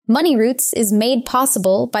Money Roots is made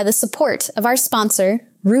possible by the support of our sponsor,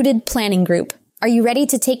 Rooted Planning Group. Are you ready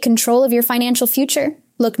to take control of your financial future?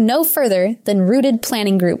 Look no further than Rooted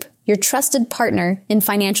Planning Group, your trusted partner in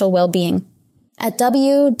financial well-being. At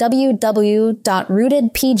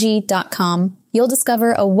www.rootedpg.com, you'll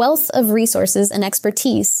discover a wealth of resources and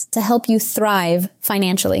expertise to help you thrive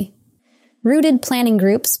financially. Rooted Planning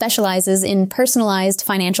Group specializes in personalized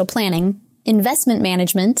financial planning, investment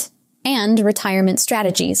management, and retirement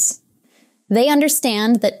strategies. They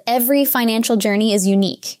understand that every financial journey is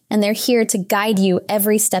unique, and they're here to guide you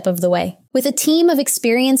every step of the way. With a team of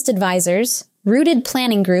experienced advisors, Rooted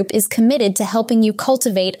Planning Group is committed to helping you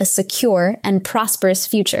cultivate a secure and prosperous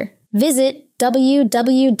future. Visit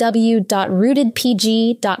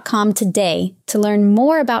www.rootedpg.com today to learn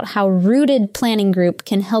more about how Rooted Planning Group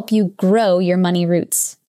can help you grow your money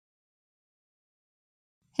roots.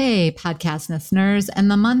 Hey, podcast listeners. In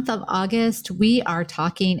the month of August, we are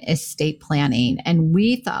talking estate planning, and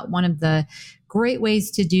we thought one of the great ways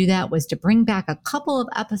to do that was to bring back a couple of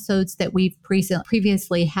episodes that we've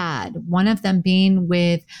previously had. One of them being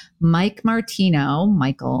with Mike Martino.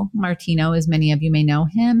 Michael Martino, as many of you may know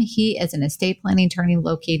him. He is an estate planning attorney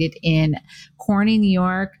located in Corning, New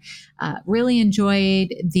York. Really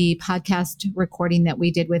enjoyed the podcast recording that we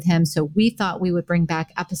did with him. So we thought we would bring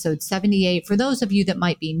back episode 78. For those of you that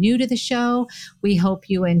might be new to the show, we hope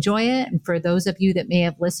you enjoy it. And for those of you that may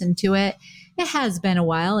have listened to it, it has been a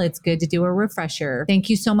while. It's good to do a refresher. Thank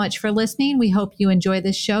you so much for listening. We hope you enjoy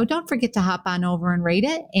this show. Don't forget to hop on over and rate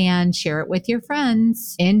it and share it with your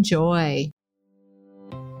friends. Enjoy.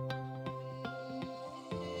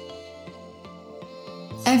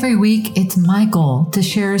 Every week, it's my goal to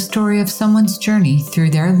share a story of someone's journey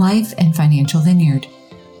through their life and financial vineyard.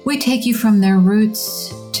 We take you from their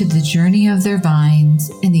roots to the journey of their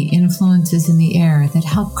vines and the influences in the air that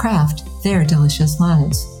help craft their delicious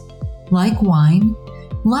lives. Like wine,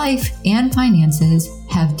 life and finances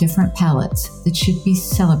have different palates that should be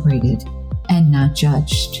celebrated and not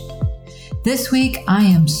judged. This week, I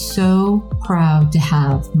am so proud to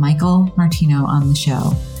have Michael Martino on the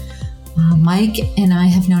show. Mike and I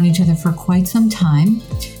have known each other for quite some time.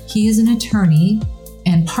 He is an attorney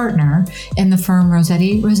and partner in the firm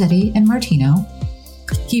Rossetti and Martino.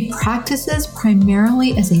 He practices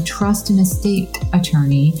primarily as a trust and estate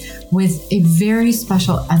attorney with a very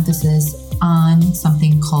special emphasis on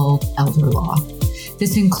something called elder law.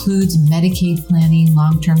 This includes Medicaid planning,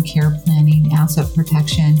 long-term care planning, asset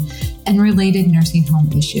protection, and related nursing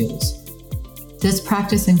home issues. This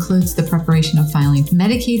practice includes the preparation of filing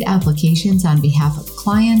Medicaid applications on behalf of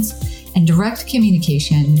clients and direct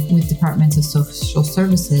communication with departments of social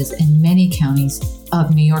services in many counties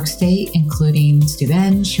of New York State, including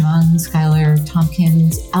Steuben, Chemung, Schuyler,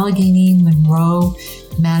 Tompkins, Allegheny, Monroe,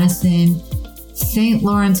 Madison, St.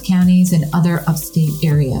 Lawrence counties, and other upstate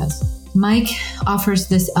areas. Mike offers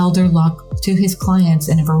this elder law to his clients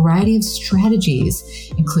in a variety of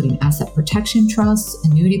strategies, including asset protection trusts,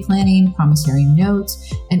 annuity planning, promissory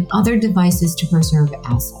notes, and other devices to preserve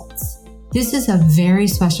assets. This is a very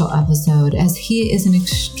special episode as he is an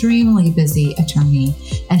extremely busy attorney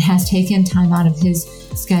and has taken time out of his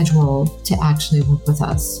schedule to actually work with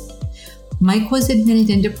us. Mike was admitted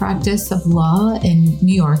into practice of law in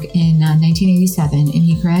New York in 1987, and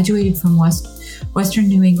he graduated from Western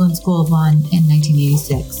New England School of Law in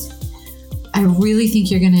 1986. I really think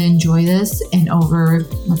you're going to enjoy this, and over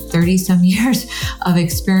 30 some years of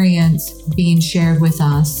experience being shared with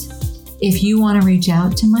us. If you want to reach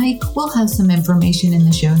out to Mike, we'll have some information in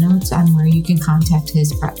the show notes on where you can contact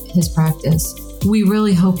his practice. We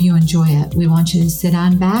really hope you enjoy it. We want you to sit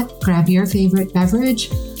on back, grab your favorite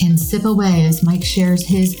beverage, and sip away as Mike shares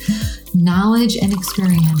his knowledge and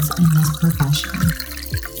experience in this profession.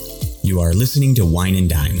 You are listening to Wine and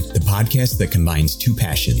Dime, the podcast that combines two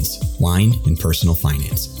passions, wine and personal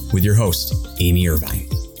finance, with your host, Amy Irvine.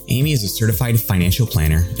 Amy is a certified financial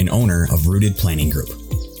planner and owner of Rooted Planning Group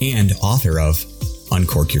and author of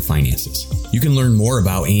Uncork Your Finances. You can learn more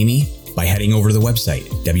about Amy by heading over to the website,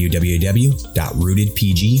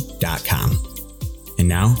 www.rootedpg.com. And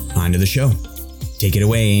now, on to the show. Take it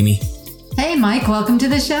away, Amy. Hey, Mike, welcome to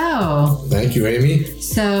the show. Thank you, Amy.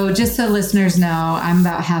 So just so listeners know, I'm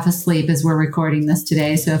about half asleep as we're recording this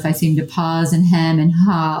today. So if I seem to pause and hem and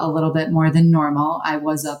ha a little bit more than normal, I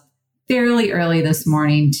was up fairly early this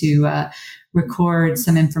morning to record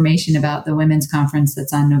some information about the women's conference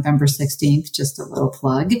that's on November 16th. Just a little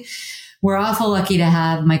plug. We're awful lucky to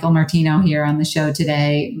have Michael Martino here on the show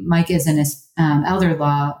today. Mike is an elder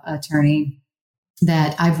law attorney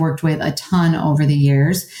that I've worked with a ton over the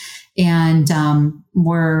years. And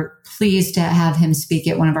we're pleased to have him speak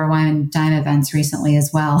at one of our Wine and Dime events recently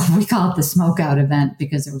as well. We call it the Smoke Out event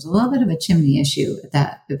because there was a little bit of a chimney issue at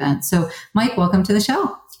that event. So, Mike, welcome to the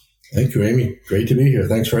show. Thank you, Amy. Great to be here.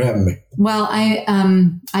 Thanks for having me. Well,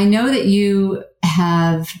 I know that you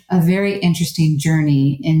have a very interesting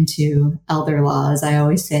journey into elder law. As I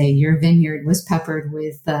always say, your vineyard was peppered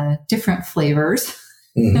with different flavors.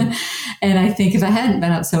 Mm-hmm. And I think if I hadn't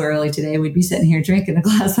been up so early today, we'd be sitting here drinking a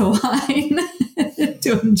glass of wine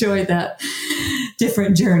to enjoy that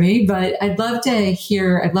different journey. But I'd love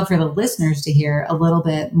for the listeners to hear a little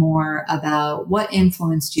bit more about what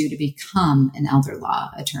influenced you to become an elder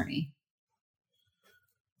law attorney.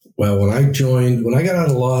 Well, when I got out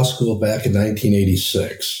of law school back in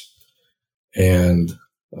 1986 and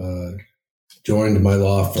joined my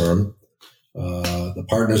law firm, the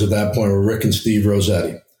partners at that point were Rick and Steve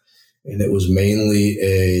Rossetti. And it was mainly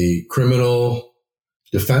a criminal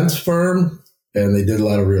defense firm, and they did a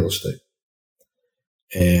lot of real estate.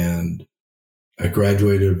 And I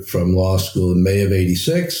graduated from law school in May of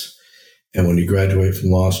 86. And when you graduate from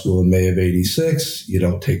law school in May of 86, you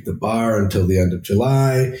don't take the bar until the end of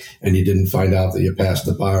July, and you didn't find out that you passed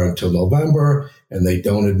the bar until November, and they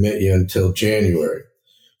don't admit you until January.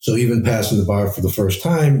 So even passing the bar for the first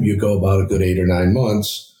time, you go about a good 8 or 9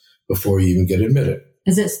 months before you even get admitted.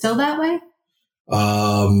 Is it still that way?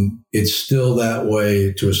 It's still that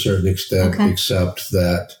way to a certain extent, okay, except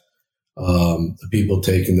that the people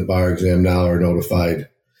taking the bar exam now are notified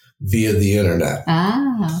via the internet.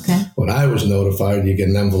 Ah, okay. When I was notified, you get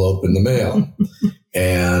an envelope in the mail.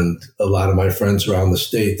 And a lot of my friends around the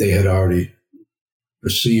state, they had already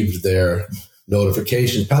received their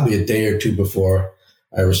notifications probably a day or two before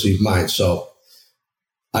I received mine. So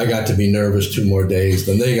I got to be nervous 2 more days,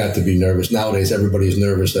 then they got to be nervous. Nowadays, everybody's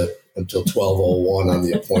nervous until 12:01 on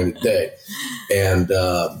the appointed day. And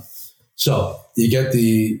so you get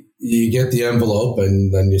the envelope,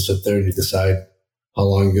 and then you sit there and you decide how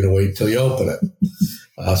long you're going to wait till you open it.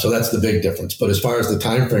 So that's the big difference. But as far as the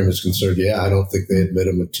time frame is concerned, I don't think they admit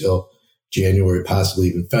them until January, possibly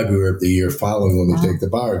even February of the year following when they take the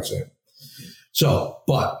bar exam. So,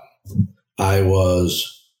 but I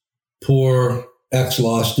was poor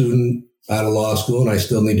ex-law student out of law school, and I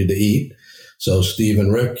still needed to eat. So Steve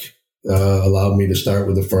and Rick allowed me to start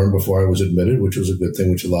with the firm before I was admitted, which was a good thing,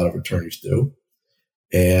 which a lot of attorneys do.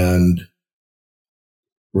 And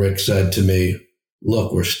Rick said to me,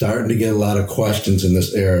 look, we're starting to get a lot of questions in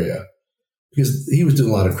this area, because he was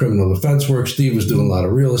doing a lot of criminal defense work. Steve was doing a lot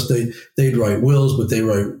of real estate. They'd write wills, but they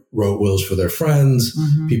wrote wills for their friends,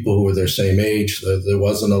 mm-hmm, people who were their same age. There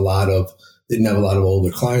wasn't didn't have a lot of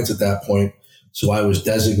older clients at that point. So I was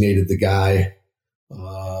designated the guy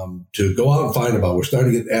to go out and find about. We're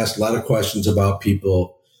starting to get asked a lot of questions about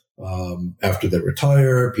people after they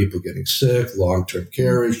retire, people getting sick, long-term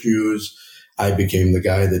care issues. I became the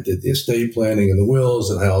guy that did the estate planning and the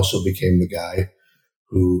wills, and I also became the guy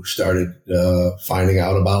who started finding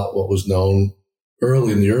out about what was known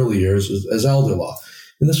in the early years as elder law.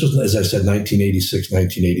 And this was, as I said, 1986,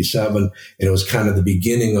 1987, and it was kind of the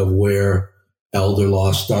beginning of where elder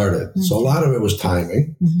law started. Mm-hmm. So a lot of it was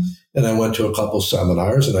timing. Mm-hmm. And I went to a couple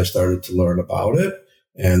seminars and I started to learn about it.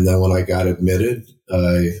 And then when I got admitted,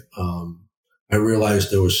 I realized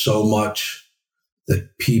there was so much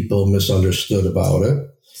that people misunderstood about it.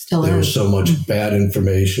 There was so much bad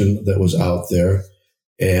information that was out there.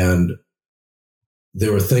 And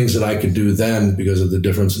there were things that I could do then because of the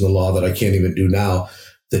difference in the law that I can't even do now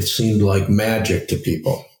that seemed like magic to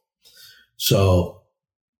people. So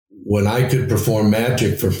when I could perform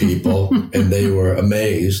magic for people and they were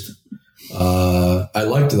amazed, I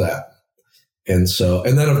liked that. And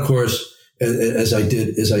then of course, as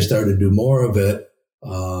I started to do more of it,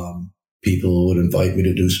 people would invite me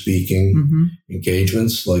to do speaking mm-hmm.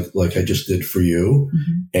 engagements like I just did for you.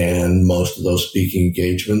 Mm-hmm. And most of those speaking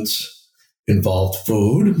engagements involved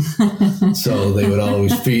food. So they would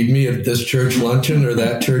always feed me at this church luncheon or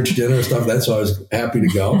that church dinner and stuff. So I was happy to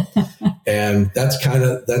go. And that's kind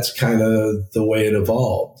of the way it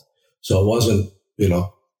evolved. So it wasn't,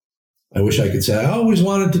 I wish I could say I always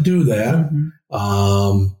wanted to do that.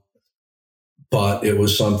 Mm-hmm. But it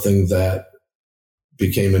was something that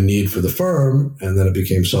became a need for the firm, and then it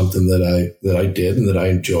became something that I did and that I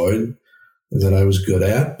enjoyed and that I was good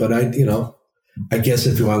at. But I guess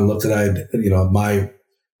if you want to look at it,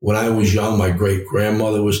 when I was young, my great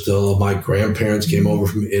grandmother was still, my grandparents came over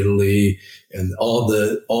from Italy, and all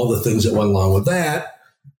the things that went along with that.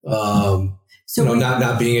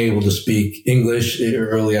 Not being able to speak English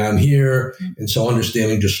early on here, and so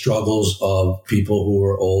understanding the struggles of people who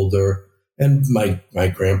were older, and my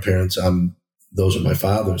grandparents. those are my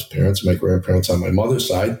father's parents. My grandparents on my mother's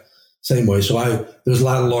side, same way. So there's a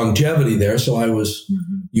lot of longevity there. So I was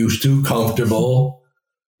used to, comfortable,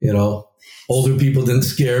 older people didn't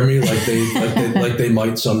scare me like they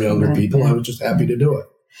might some younger people. I was just happy to do it.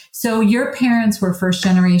 So your parents were first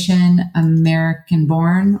generation American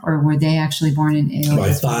born, or were they actually born in Italy?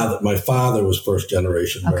 My father was first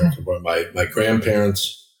generation American born. My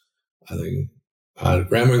grandparents, I think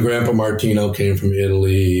Grandma and Grandpa Martino came from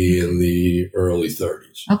Italy in the early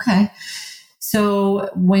 30s. Okay. So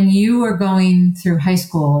when you were going through high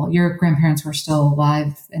school, your grandparents were still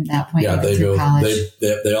alive at that point? Yeah,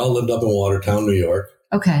 they all lived up in Watertown, New York.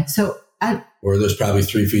 Okay. So where there's probably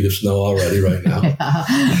 3 feet of snow already right now.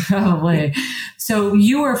 Yeah, probably. So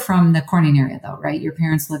you were from the Corning area, though, right? Your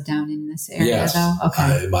parents lived down in this area, though?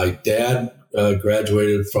 Okay. My dad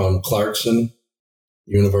graduated from Clarkson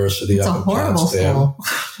University. It's up a in horrible Potsdam.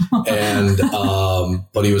 school. And,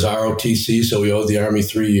 but he was ROTC, so he owed the Army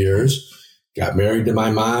 3 years. Got married to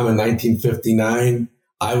my mom in 1959.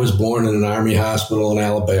 I was born in an Army hospital in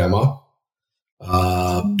Alabama.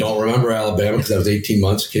 Don't remember Alabama because I was 18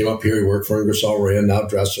 months. Came up here. He worked for Ingersoll Rand, now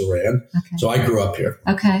Dresser Rand. Okay. So I grew up here.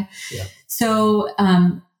 Okay. Yeah. So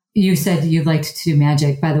you said you liked to do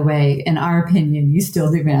magic. By the way, in our opinion, you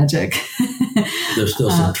still do magic. There's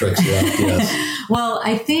still some tricks left, yes. Well,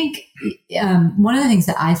 I think one of the things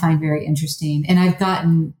that I find very interesting, and I've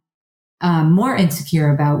gotten more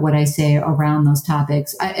insecure about what I say around those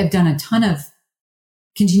topics. I've done a ton of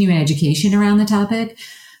continuing education around the topic.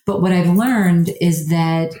 But what I've learned is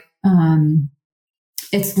that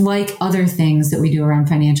it's like other things that we do around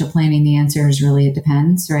financial planning. The answer is really, it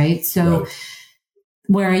depends, right? So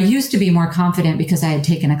where I used to be more confident because I had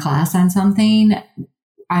taken a class on something,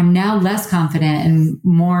 I'm now less confident and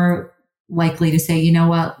more likely to say, you know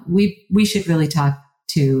what, we should really talk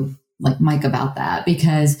to like Mike about that,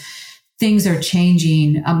 because things are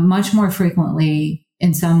changing much more frequently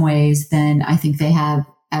in some ways than I think they have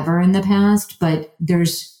ever in the past, but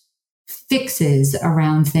there's fixes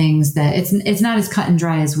around things that it's not as cut and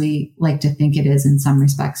dry as we like to think it is in some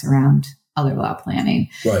respects around other law planning.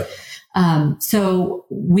 Right. So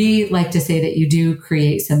we like to say that you do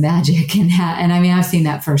create some magic and I mean, I've seen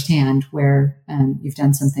that firsthand where you've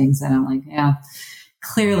done some things that I'm like, yeah,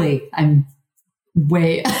 clearly I'm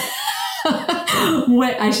way,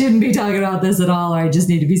 I shouldn't be talking about this at all, or I just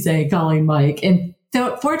need to be calling Mike. And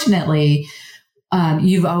so fortunately,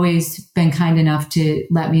 you've always been kind enough to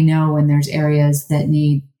let me know when there's areas that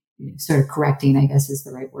need sort of correcting, I guess is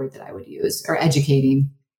the right word that I would use, or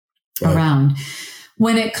educating around.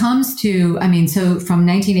 When it comes to, I mean, so from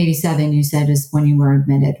 1987, you said is when you were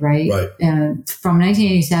admitted, right? Right. From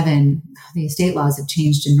 1987, the estate laws have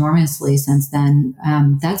changed enormously since then.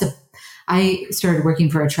 I started working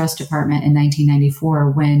for a trust department in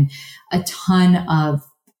 1994 when a ton of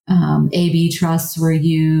AB trusts were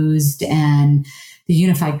used and the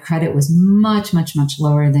unified credit was much, much, much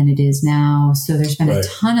lower than it is now. So there's been a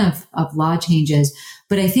ton of law changes,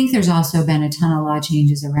 but I think there's also been a ton of law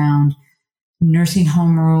changes around nursing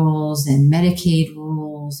home rules and Medicaid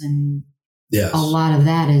rules and a lot of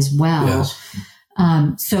that as well. Yes.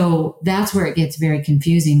 So that's where it gets very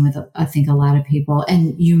confusing with, I think, a lot of people.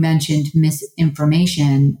 And you mentioned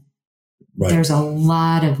misinformation. Right. There's a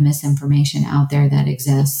lot of misinformation out there that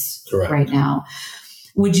exists right now.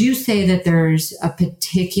 Would you say that there's a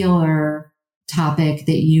particular topic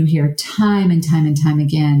that you hear time and time and time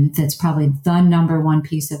again that's probably the number one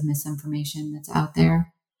piece of misinformation that's out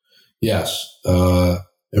there? Yes.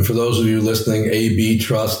 And for those of you listening, AB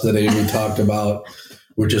trust that Amy talked about,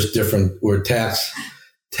 we're just different. We're tax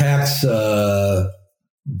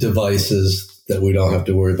devices that we don't have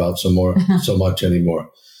to worry about so much anymore.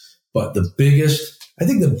 But the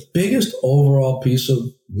biggest overall piece of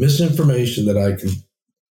misinformation that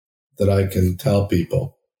I can tell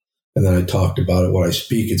people, and then I talked about it when I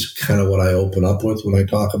speak, it's kind of what I open up with when I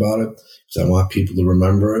talk about it, because I want people to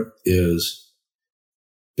remember it, is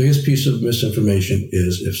biggest piece of misinformation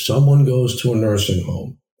is if someone goes to a nursing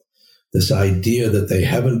home, this idea that they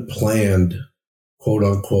haven't planned, quote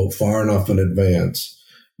unquote, far enough in advance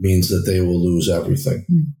means that they will lose everything.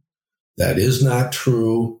 That is not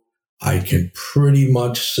true. I can pretty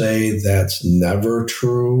much say that's never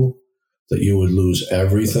true, that you would lose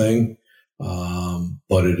everything.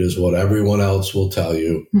 But it is what everyone else will tell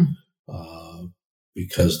you,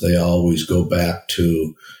 because they always go back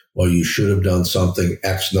to, well, you should have done something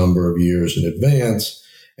X number of years in advance.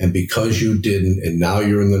 And because you didn't, and now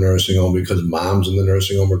you're in the nursing home because mom's in the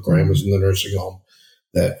nursing home or grandma's in the nursing home,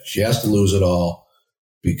 that she has to lose it all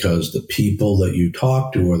because the people that you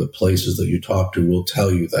talk to or the places that you talk to will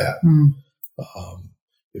tell you that.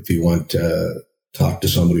 If you want to talk to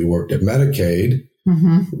somebody who worked at Medicaid,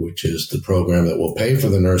 which is the program that will pay for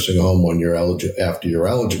the nursing home when you're after you're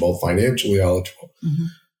eligible, financially eligible,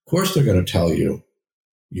 of course they're going to tell you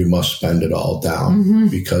you must spend it all down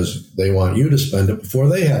because they want you to spend it before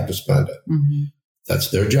they have to spend it.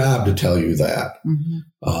 That's their job to tell you that.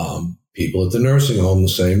 People at the nursing home the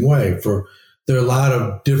same way. There are a lot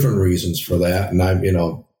of different reasons for that, and I'm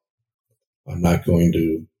not going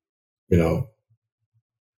to, no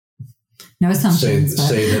assumptions.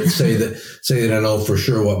 Say that I know for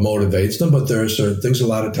sure what motivates them, but there are certain things. A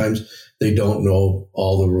lot of times they don't know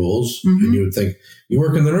all the rules, and you would think, you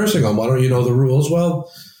work in the nursing home, why don't you know the rules?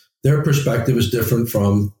 Well, their perspective is different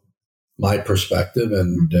from my perspective,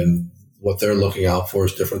 and what they're looking out for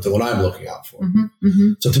is different than what I'm looking out for.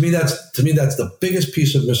 So to me, that's the biggest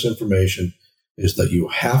piece of misinformation, is that you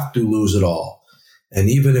have to lose it all. And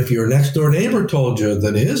even if your next door neighbor told you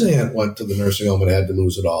that his aunt went to the nursing home and had to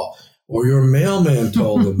lose it all, or your mailman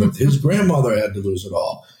told him that his grandmother had to lose it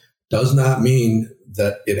all, does not mean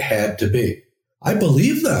that it had to be. I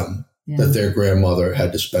believe them that their grandmother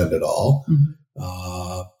had to spend it all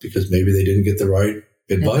because maybe they didn't get the right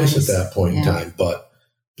advice at that point in time. But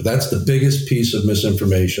that's the biggest piece of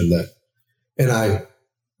misinformation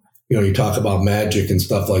you talk about magic and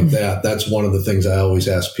stuff like that. That's one of the things I always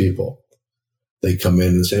ask people. They come in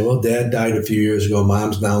and say, well, Dad died a few years ago.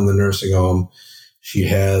 Mom's now in the nursing home. She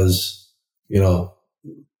has, a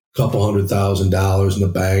couple $100,000 in the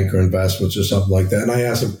bank or investments or something like that. And I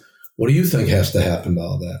ask them, what do you think has to happen to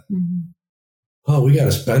all that? Oh, we got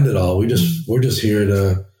to spend it all. We're just here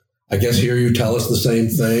to, I guess, hear you tell us the same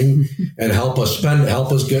thing and help us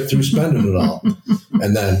get through spending it all.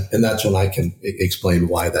 And that's when I can explain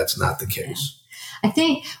why that's not the case. I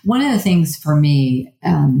think one of the things for me,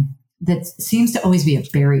 that seems to always be a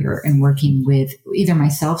barrier in working with either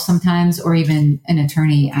myself sometimes or even an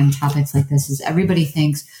attorney on topics like this is everybody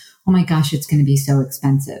thinks, oh my gosh, it's going to be so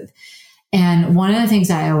expensive. And one of the things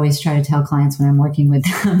I always try to tell clients when I'm working with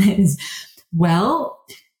them is, well,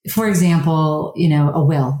 for example, a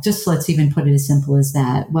will, just let's even put it as simple as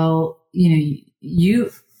that. Well,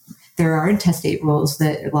 there are intestate laws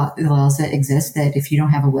that exist that if you don't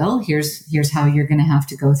have a will, here's how you're going to have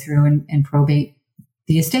to go through and probate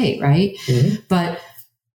the estate, right? But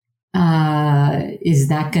is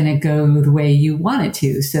that going to go the way you want it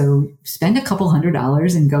to? So spend a couple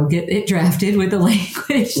 $100 and go get it drafted with the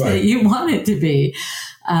language that you want it to be.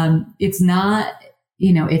 It's not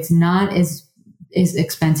as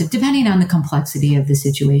expensive, depending on the complexity of the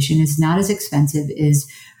situation. It's not as expensive as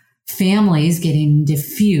families getting into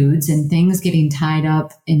feuds and things getting tied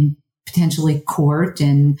up in potentially court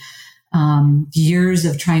and years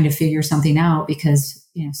of trying to figure something out because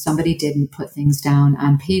somebody didn't put things down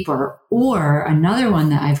on paper. Or another one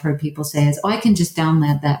that I've heard people say is, I can just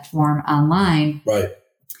download that form online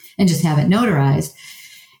and just have it notarized.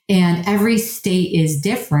 And every state is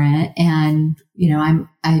different. And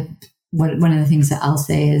one of the things that I'll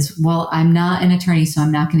say is, well, I'm not an attorney, so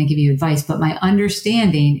I'm not going to give you advice. But my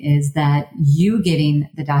understanding is that you getting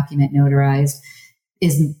the document notarized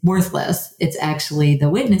is worthless. It's actually the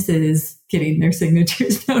witnesses getting their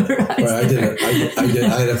signatures notarized. I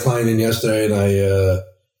had a client in yesterday, and I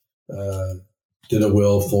did a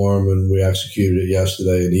will form, and we executed it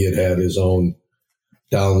yesterday. And he had his own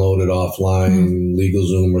downloaded offline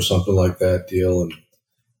LegalZoom or something like that deal,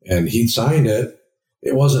 and he signed it.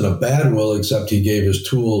 It wasn't a bad will, except he gave his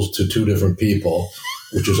tools to two different people,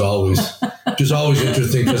 which is always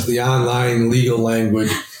interesting because the online legal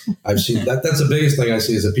language. I've seen that. That's the biggest thing I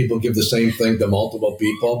see is that people give the same thing to multiple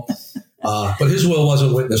people. But his will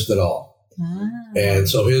wasn't witnessed at all. And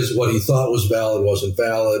so what he thought was valid wasn't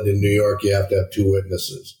valid. In New York, you have to have two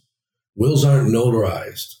witnesses. Wills aren't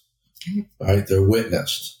notarized, right? They're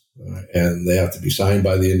witnessed, and they have to be signed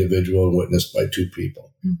by the individual and witnessed by two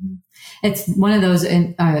people. It's one of those,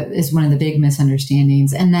 is one of the big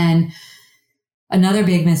misunderstandings. And then another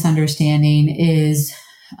big misunderstanding is,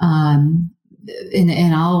 and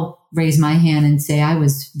I'll raise my hand and say I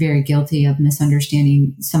was very guilty of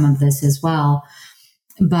misunderstanding some of this as well.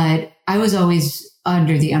 But I was always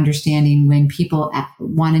under the understanding when people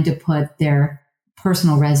wanted to put their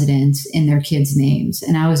personal residence in their kids' names.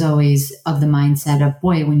 And I was always of the mindset of,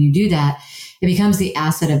 boy, when you do that, it becomes the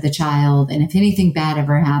asset of the child. And if anything bad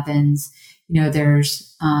ever happens,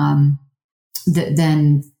 there's,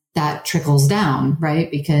 then that trickles down,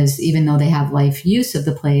 right? Because even though they have life use of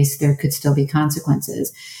the place, there could still be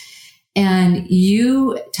consequences. And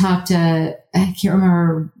you talked to, I can't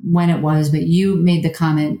remember when it was, but you made the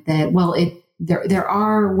comment that, well, there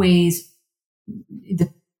are ways,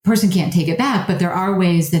 person can't take it back, but there are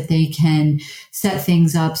ways that they can set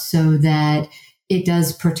things up so that it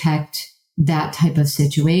does protect that type of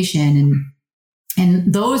situation.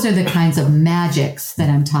 And those are the kinds of magics that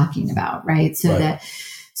I'm talking about, right? So that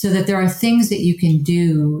there are things that you can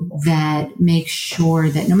do that make sure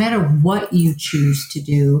that no matter what you choose to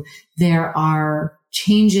do, there are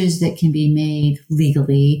changes that can be made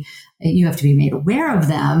legally. You have to be made aware of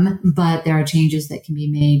them, but there are changes that can be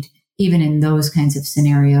made even in those kinds of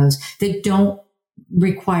scenarios that don't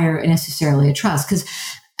require necessarily a trust. Because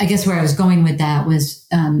I guess where I was going with that was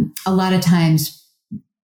a lot of times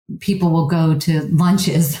people will go to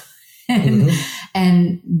lunches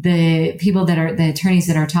and the people that are the attorneys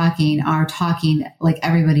that are talking like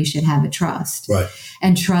everybody should have a trust. Right.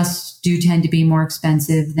 And trusts do tend to be more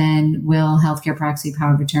expensive than will, healthcare proxy,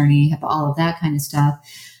 power of attorney, all of that kind of stuff.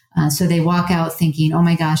 So they walk out thinking, oh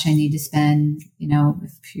my gosh, I need to spend,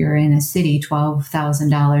 if you're in a city,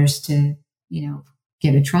 $12,000 to,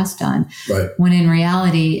 get a trust done. Right. When in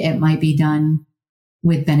reality, it might be done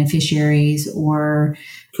with beneficiaries or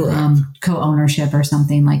co-ownership or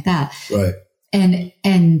something like that. Right.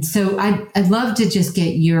 And so I'd love to just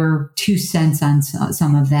get your 2 cents on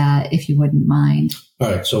some of that, if you wouldn't mind. All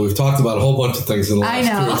right. So we've talked about a whole bunch of things in the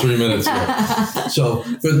last 2 or 3 minutes here. So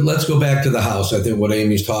let's go back to the house. I think what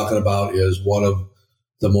Amy's talking about is one of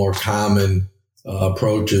the more common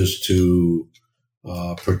approaches to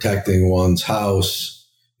protecting one's house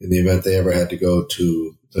in the event they ever had to go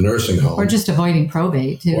to the nursing home. Or just avoiding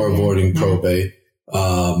probate, too. Or avoiding probate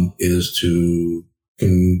is to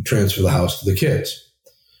can transfer the house to the kids.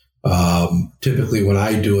 Typically, when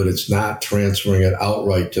I do it, it's not transferring it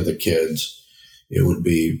outright to the kids. It would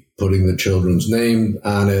be putting the children's name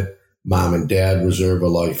on it. Mom and dad reserve a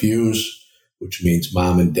life use, which means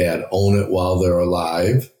mom and dad own it while they're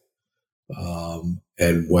alive.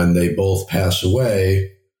 And when they both pass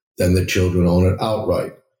away, then the children own it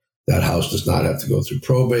outright. That house does not have to go through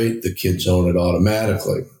probate. The kids own it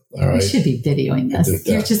automatically. All right. You should be videoing this.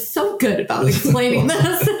 You're just so good about explaining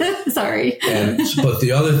this. Sorry. But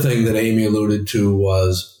the other thing that Amy alluded to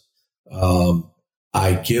was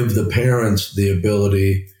I give the parents the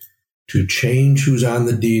ability to change who's on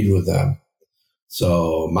the deed with them.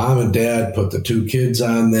 So mom and dad put the 2 kids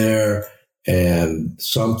on there and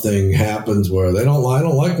something happens where I don't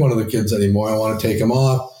like one of the kids anymore. I want to take them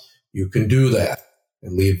off. You can do that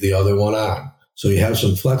and leave the other one on. So you have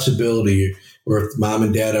some flexibility where if mom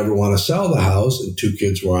and dad ever want to sell the house and 2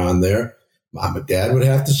 kids were on there, mom and dad would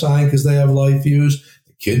have to sign because they have life use.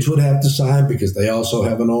 The kids would have to sign because they also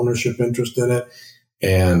have an ownership interest in it.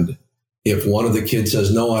 And if one of the kids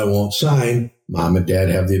says, no, I won't sign, mom and dad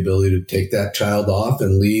have the ability to take that child off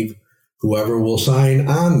and leave whoever will sign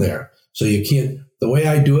on there. So you can't, the way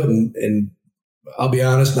I do it, and I'll be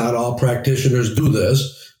honest, not all practitioners do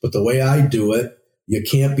this, but the way I do it, you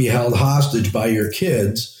can't be held hostage by your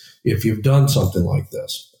kids if you've done something like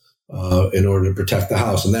this in order to protect the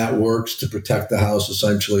house. And that works to protect the house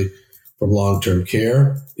essentially from long-term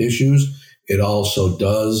care issues. It also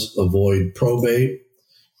does avoid probate.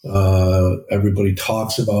 Everybody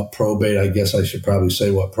talks about probate. I guess I should probably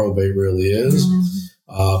say what probate really is.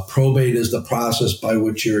 Probate is the process by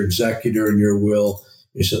which your executor in your will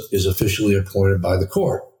is officially appointed by the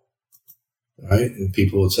court. All right? And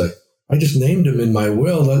people would say, I just named him in my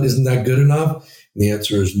will. Isn't that good enough? And the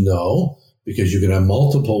answer is no, because you can have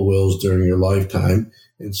multiple wills during your lifetime.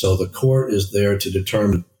 And so the court is there to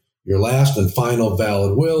determine your last and final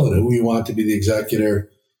valid will, and who you want to be the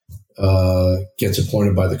executor gets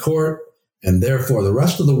appointed by the court. And therefore, the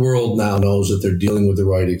rest of the world now knows that they're dealing with the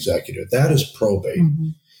right executor. That is probate.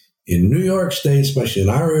 In New York State, especially in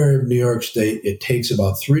our area of New York State, it takes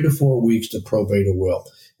about 3 to 4 weeks to probate a will.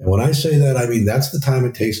 And when I say that, I mean that's the time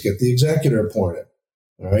it takes to get the executor appointed.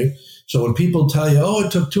 All right. So when people tell you, oh,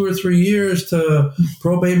 it took 2 or 3 years to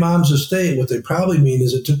probate mom's estate, what they probably mean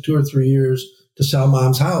is it took 2 or 3 years to sell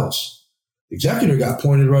mom's house. The executor got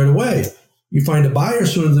appointed right away. You find a buyer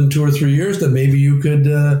sooner than 2 or 3 years, then maybe you could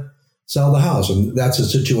sell the house. And that's a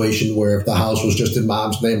situation where if the house was just in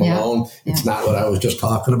mom's name alone, it's not what I was just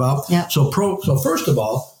talking about. So first of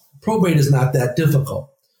all, probate is not that difficult.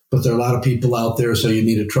 But there are a lot of people out there say you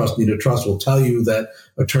need a trust, will tell you that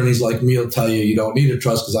attorneys like me will tell you you don't need a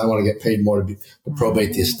trust because I want to get paid more to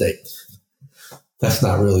probate the estate. That's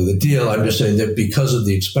not really the deal. I'm just saying that because of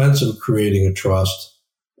the expense of creating a trust,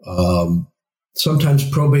 sometimes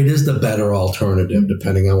probate is the better alternative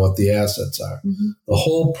depending on what the assets are. The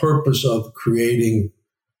whole purpose of creating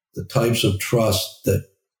the types of trust that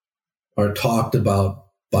are talked about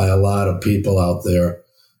by a lot of people out there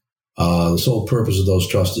The sole purpose of those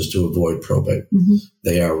trusts is to avoid probate. Mm-hmm.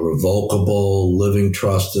 They are revocable living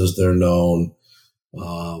trusts, as they're known.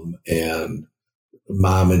 And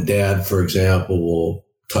mom and dad, for example, will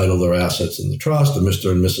title their assets in the trust, the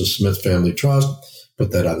Mr. and Mrs. Smith Family Trust,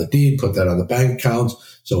 put that on the deed, put that on the bank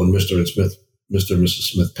accounts. So when Mr. and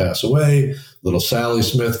Mrs. Smith pass away, little Sally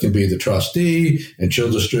Smith can be the trustee, and she'll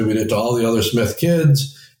distribute it to all the other Smith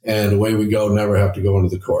kids. And away we go, never have to go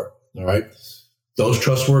into the court. All right. Those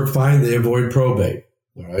trusts work fine. They avoid probate.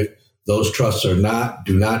 All right. Those trusts do not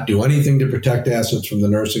do anything to protect assets from the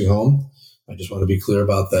nursing home. I just want to be clear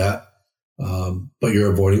about that. But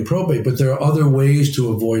you're avoiding probate. But there are other ways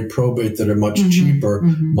to avoid probate that are much cheaper,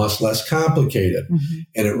 much less complicated.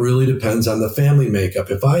 And it really depends on the family makeup.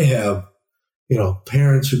 If I have,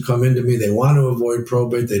 parents who come into me, they want to avoid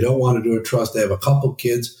probate. They don't want to do a trust. They have a couple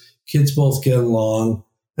kids. Kids both get along,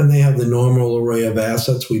 and they have the normal array of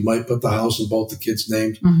assets. We might put the house in both the kids'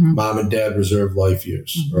 names. Mom and dad reserve life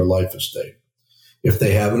years or life estate. If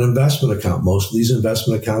they have an investment account, most of these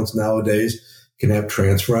investment accounts nowadays can have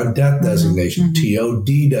transfer on debt designation,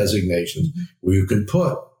 TOD designations, where you can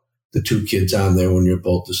put the two kids on there when you're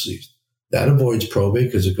both deceased. That avoids probate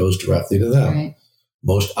because it goes directly to them. Right.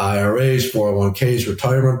 Most IRAs, 401ks,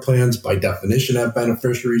 retirement plans, by definition, have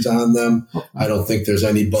beneficiaries on them. I don't think there's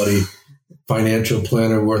anybody, financial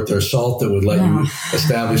planner worth their salt, that would let you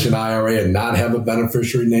establish an IRA and not have a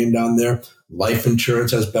beneficiary named on there. Life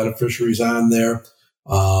insurance has beneficiaries on there.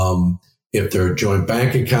 If there are joint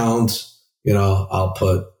bank accounts, I'll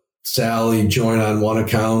put Sally joint on one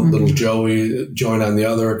account, little Joey joint on the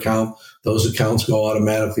other account. Those accounts go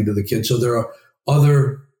automatically to the kids. So there are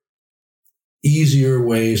other easier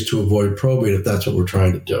ways to avoid probate if that's what we're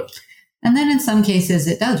trying to do. And then in some cases,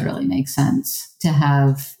 it does really make sense to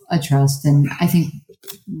have a trust. And I think,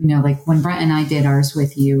 like when Brent and I did ours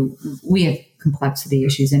with you, we have complexity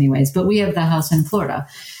issues anyways, but we have the house in Florida.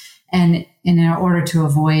 And in order to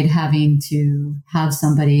avoid having to have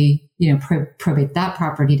somebody, probate that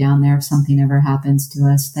property down there if something ever happens to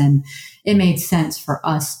us, then it made sense for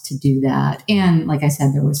us to do that. And like I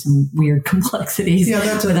said, there were some weird complexities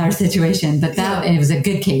with our situation, but it was a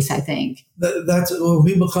good case, I think. That's when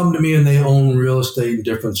people come to me and they own real estate in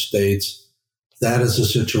different states. That is a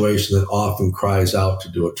situation that often cries out to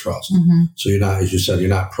do a trust. So you're not, as you said, you're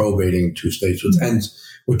not probating in two states,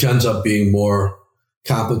 which ends up being more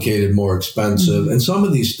complicated, more expensive. And some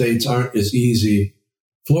of these states aren't as easy.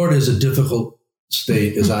 Florida is a difficult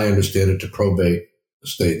state, as I understand it, to probate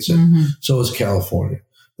estates in. So is California.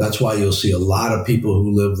 That's why you'll see a lot of people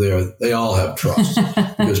who live there. They all have trusts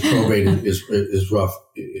because probate is rough,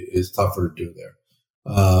 is tougher to do there.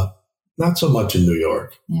 Not so much in New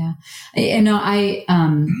York. Yeah.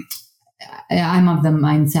 I'm of the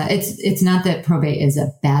mindset. It's not that probate is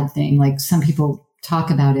a bad thing. Like some people talk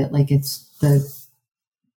about it like it's the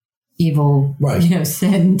evil,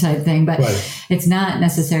 sin type thing, but it's not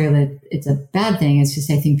necessarily that it's a bad thing. It's just,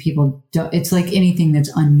 I think people don't, it's like anything that's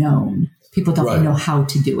unknown. People don't know how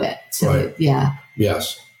to do it. So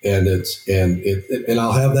Yes. And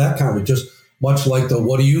I'll have that comment, just much like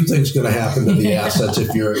what do you think is going to happen to the assets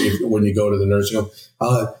when you go to the nursing home?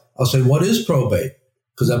 I'll say, what is probate?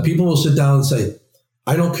 Because then people will sit down and say,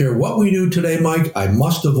 I don't care what we do today, Mike, I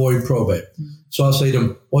must avoid probate. So I'll say to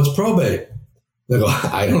them, what's probate? They go,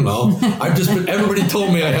 I don't know. Everybody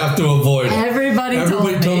told me I have to avoid it. Everybody told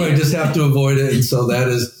me I just have to avoid it. And so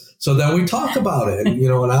then we talk about it,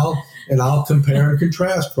 and I'll compare and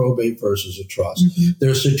contrast probate versus a trust.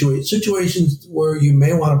 There are situations where you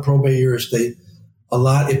may want to probate your estate a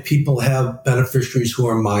lot if people have beneficiaries who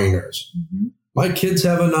are minors. My kids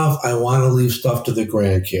have enough. I want to leave stuff to the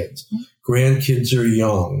grandkids. Grandkids are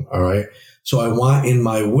young. All right. So I want in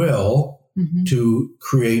my will to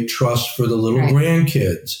create trust for the little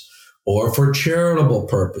grandkids or for charitable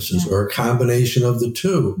purposes or a combination of the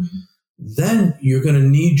two. Then you're going to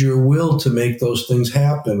need your will to make those things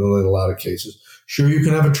happen in a lot of cases. Sure, you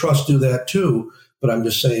can have a trust do that too, but I'm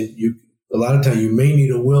just saying a lot of times you may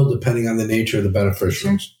need a will depending on the nature of the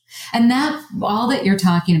beneficiaries. Sure. And that all that you're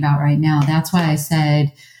talking about right now, that's why I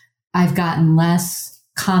said I've gotten less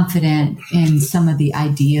confident in some of the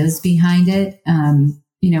ideas behind it.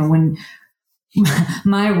 When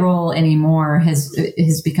my role anymore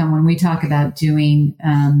has become, when we talk about doing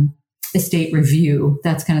estate review,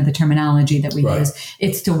 that's kind of the terminology that we use.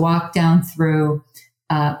 It's to walk down through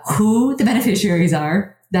who the beneficiaries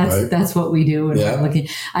are. That's what we do. And we're looking.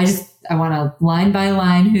 I want to line by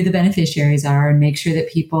line who the beneficiaries are and make sure that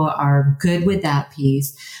people are good with that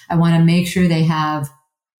piece. I want to make sure they have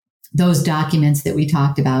those documents that we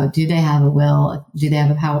talked about. Do they have a will? Do they have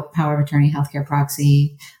a power of attorney, healthcare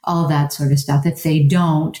proxy, all of that sort of stuff? If they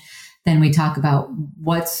don't, then we talk about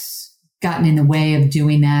what's gotten in the way of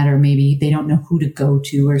doing that, or maybe they don't know who to go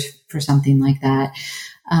to or for something like that.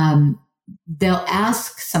 They'll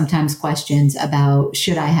ask sometimes questions about,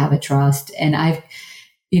 should I have a trust? And I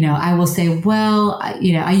will say, well,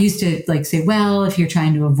 I used to say, well, if you're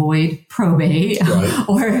trying to avoid probate, right,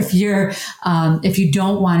 or if you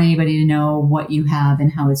don't want anybody to know what you have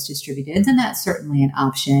and how it's distributed, then that's certainly an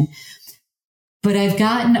option. But I've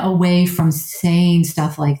gotten away from saying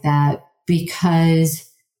stuff like that because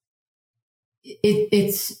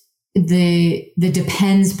it's the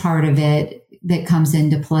depends part of it that comes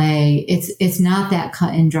into play. It's not that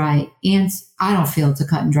cut and dry answer. I don't feel it's a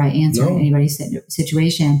cut and dry answer in anybody's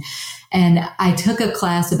situation. And I took a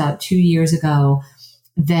class about 2 years ago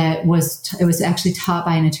it was actually taught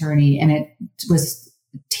by an attorney, and it was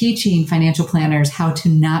teaching financial planners how to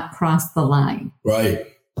not cross the line. Right.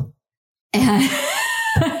 And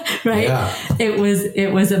right. Yeah. It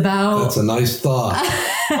was about, that's a nice thought.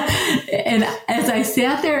 And as I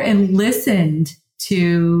sat there and listened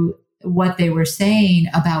to what they were saying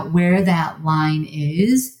about where that line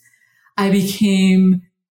is, I became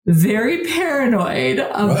very paranoid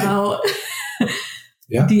about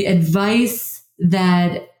the advice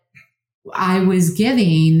that I was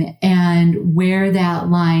giving and where that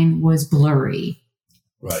line was blurry.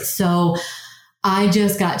 Right. So I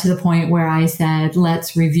just got to the point where I said,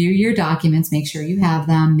 let's review your documents, make sure you have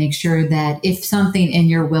them, make sure that if something in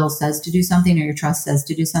your will says to do something or your trust says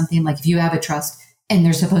to do something, like if you have a trust and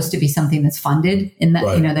there's supposed to be something that's funded in that,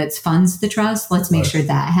 that funds the trust, let's make sure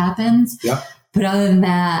that happens. Yep. But other than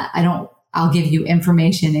that, I'll give you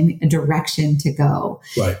information and a direction to go.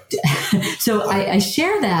 Right. So I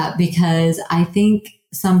share that because I think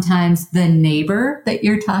sometimes the neighbor that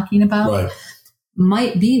you're talking about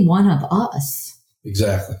might be one of us.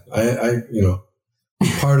 Exactly.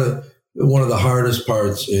 One of the hardest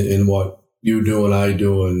parts in what you do and I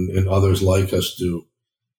do and others like us do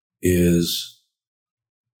is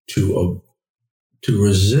to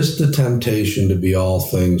resist the temptation to be all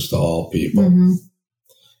things to all people. Mm-hmm.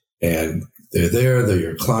 And they're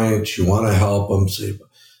your clients. You want to help them. Say,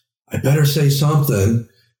 I better say something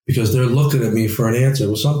because they're looking at me for an answer.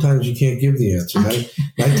 Well, sometimes you can't give the answer. Okay.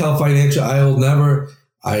 I tell financial, I will never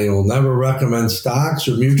recommend stocks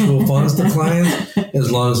or mutual funds to clients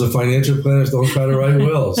as long as the financial planners don't try to write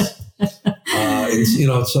wills. But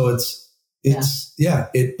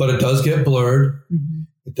it does get blurred. Mm-hmm.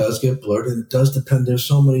 It does get blurred, and it does depend. There's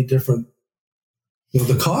so many different,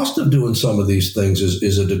 the cost of doing some of these things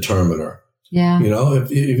is a determiner. Yeah.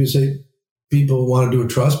 If you say people want to do a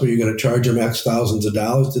trust, but you're going to charge them X thousands of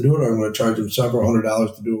dollars to do it, or I'm going to charge them several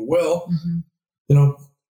 $100s to do a will,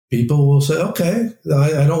 people will say, okay,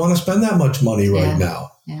 I don't want to spend that much money right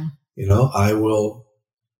now. Yeah. I will,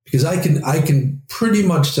 because I can pretty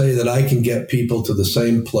much say that I can get people to the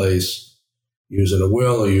same place using a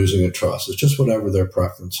will or using a trust. It's just whatever their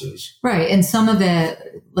preference is. Right. And some of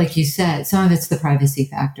it, like you said, some of it's the privacy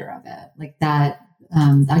factor of it. Like that,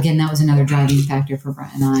 again, that was another driving factor for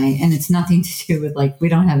Brett and I. And it's nothing to do with we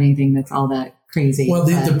don't have anything that's all that crazy. Well,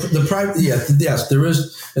 the private, yes, there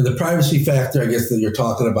is. And the privacy factor, I guess, that you're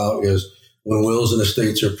talking about is when wills and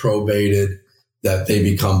estates are probated, that they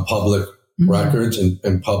become public records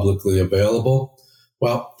and publicly available.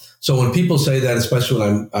 Well, so when people say that, especially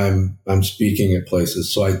when I'm speaking at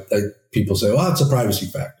places, so people say, well, it's a privacy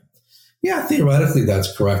factor. Yeah, theoretically,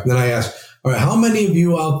 that's correct. And then I ask, all right, how many of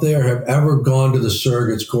you out there have ever gone to the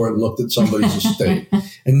surrogate's court and looked at somebody's estate?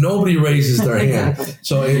 And nobody raises their hand.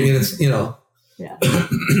 So it's,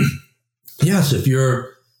 yes, if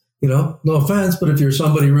you're, no offense, but if you're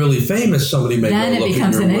somebody really famous, somebody may then go look at your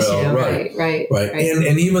will. Then it becomes an issue. Right.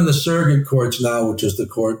 And even the surrogate courts now, which is the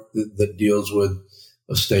court that deals with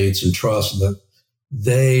estates and trusts,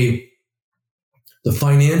 the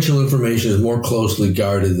financial information is more closely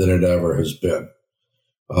guarded than it ever has been.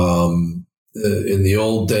 In the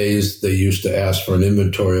old days, they used to ask for an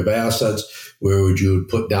inventory of assets where would you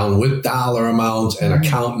put down with dollar amounts and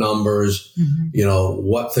account numbers,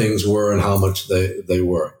 what things were and how much they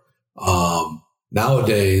were.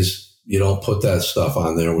 Nowadays, you don't put that stuff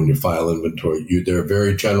on there when you file inventory. They're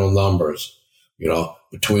very general numbers,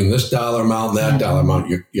 between this dollar amount and that dollar amount,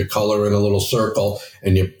 you color in a little circle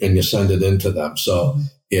and you send it into them. So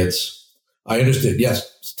I understand.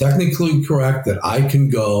 Yes, it's technically correct that I can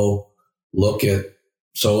go look at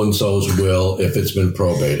so-and-so's will if it's been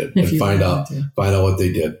probated and find out what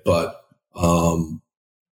they did. But,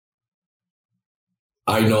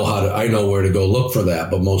 I know where to go look for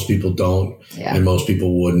that, but most people don't, and most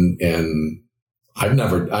people wouldn't. And I've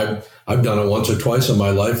done it once or twice in my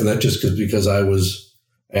life, and that's just because I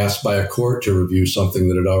asked by a court to review something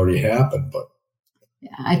that had already happened. But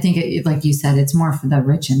I think, like you said, it's more for the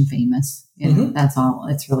rich and famous. That's all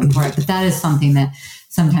it's really for. But that is something that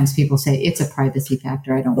sometimes people say it's a privacy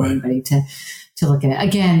factor. I don't want anybody to look at it.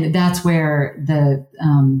 Again, that's where the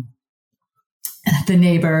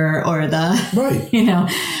neighbor or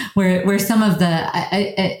where some of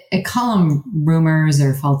I call them rumors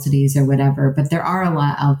or falsities or whatever, but there are a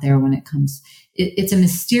lot out there when it comes. It's a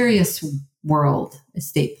mysterious world,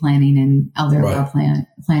 estate planning and elder law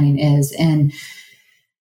planning is. And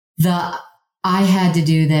I had to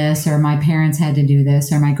do this, or my parents had to do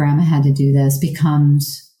this, or my grandma had to do this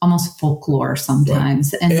becomes almost folklore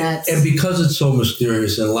sometimes. Right. And because it's so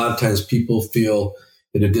mysterious, and a lot of times people feel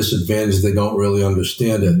at a disadvantage, they don't really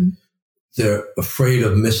understand it. They're afraid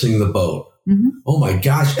of missing the boat. Oh my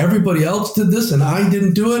gosh, everybody else did this and I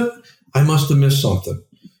didn't do it. I must have missed something.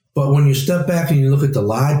 But when you step back and you look at the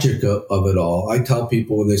logic of it all, I tell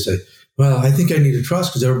people when they say, well, I think I need a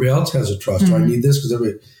trust because everybody else has a trust, or I need this because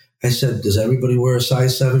everybody. I said, does everybody wear a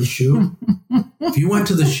size 7 shoe? If you went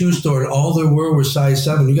to the shoe store and all there were size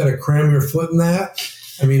 7, you got to cram your foot in that.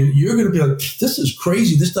 I mean, you're going to be like, this is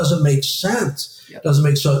crazy. This doesn't make sense. Yep. Doesn't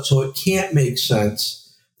make sense. So it can't make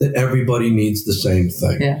sense that everybody needs the same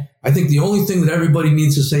thing. Yeah. I think the only thing that everybody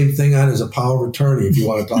needs the same thing on is a power of attorney, if you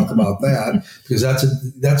want to talk about that, because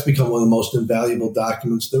that's become one of the most invaluable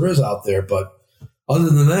documents there is out there. But other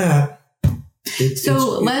than that,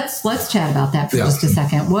 let's chat about that for just a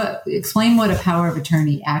second. Explain what a power of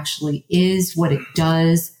attorney actually is, what it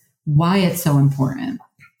does, why it's so important.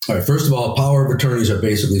 All right. First of all, power of attorneys are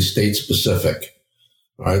basically state specific.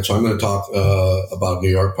 All right. So I'm going to talk about New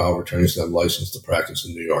York power of attorneys. I'm licensed to practice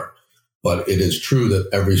in New York, but it is true that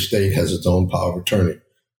every state has its own power of attorney.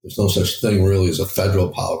 There's no such thing really as a federal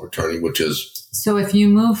power of attorney, which is. So if you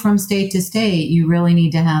move from state to state, you really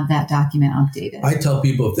need to have that document updated. I tell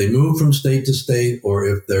people if they move from state to state, or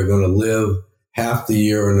if they're going to live half the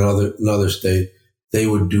year in another state, they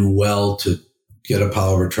would do well to get a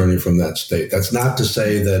power of attorney from that state. That's not to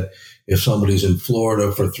say that if somebody's in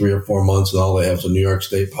Florida for 3 or 4 months and all they have is a New York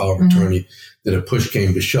State power of attorney, that if push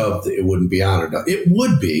came to shove, that it wouldn't be honored. It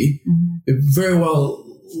would be. It very well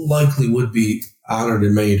likely would be honored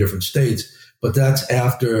in many different states, but that's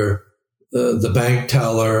after the bank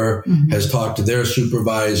teller has talked to their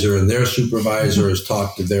supervisor, and their supervisor has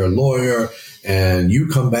talked to their lawyer, and you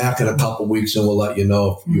come back in a couple of weeks and we'll let you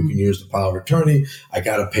know if you can use the power of attorney. I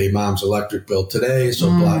got to pay mom's electric bill today.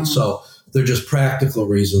 So so they're just practical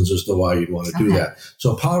reasons as to why you'd want to do that.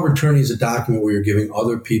 So power of attorney is a document where you're giving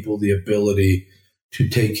other people the ability to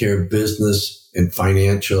take care of business and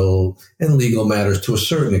financial and legal matters to a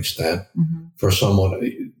certain extent for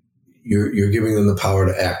someone. You're giving them the power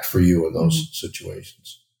to act for you in those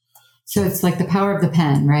situations. So it's like the power of the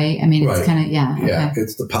pen, right? I mean, it's kind of, Yeah,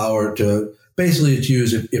 it's the power to, basically it's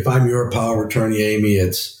used, if I'm your power of attorney, Amy,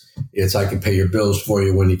 it's I can pay your bills for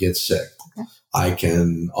you when you get sick. Okay. I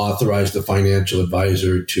can authorize the financial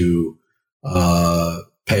advisor to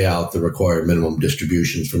pay out the required minimum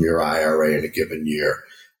distributions from your IRA in a given year.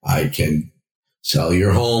 I can sell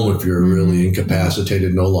your home if you're really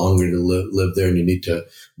incapacitated, no longer to live there, and you need to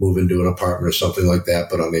move into an apartment or something like that,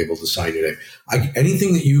 but unable to sign your name.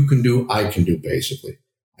 Anything that you can do, I can do, basically.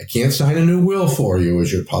 I can't sign a new will for you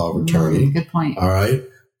as your power of attorney. Good point. All right.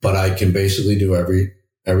 But I can basically do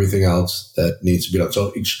everything else that needs to be done.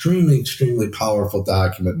 So extremely, extremely powerful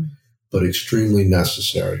document, but extremely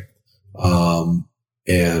necessary.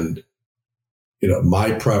 And,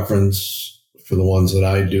 my preference for the ones that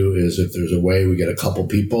I do is if there's a way we get a couple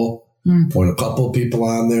people, point a couple of people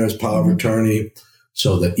on there as power of attorney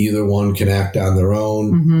so that either one can act on their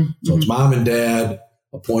own. So it's mom and dad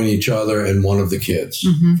appoint each other and one of the kids,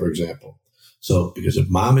 for example. So because if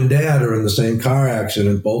mom and dad are in the same car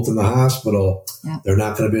accident, both in the hospital, they're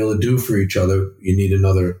not going to be able to do for each other. You need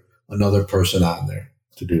another person on there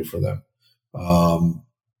to do for them.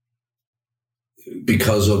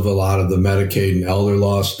 Because of a lot of the Medicaid and elder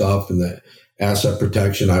law stuff and the asset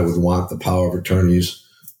protection, I would want the power of attorneys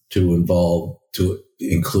to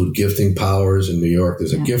include gifting powers. In New York,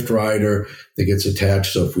 there's a gift rider that gets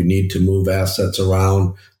attached. So if we need to move assets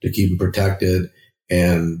around to keep them protected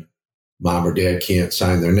and mom or dad can't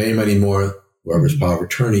sign their name anymore, whoever's power of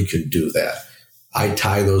attorney can do that. I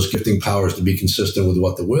tie those gifting powers to be consistent with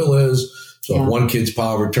what the will is. So if one kid's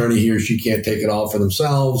power of attorney, he or she can't take it all for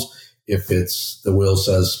themselves. If it's the will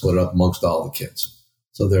says split it up amongst all the kids.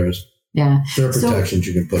 So there are protections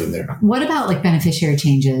you can put in there. What about like beneficiary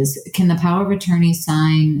changes? Can the power of attorney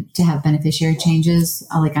sign to have beneficiary changes,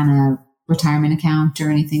 like on a retirement account or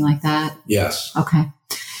anything like that? Yes. Okay.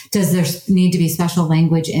 Does there need to be special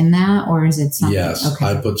language in that, or is it something? Yes, okay.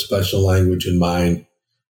 I put special language in mine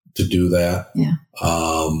to do that. Yeah.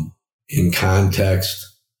 In context,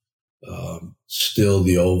 still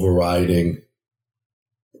the overriding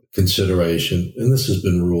consideration, and this has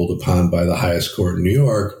been ruled upon by the highest court in New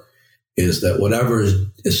York, is that whatever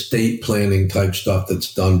estate planning type stuff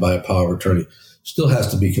that's done by a power of attorney still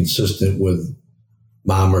has to be consistent with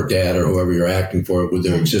mom or dad or whoever you're acting for with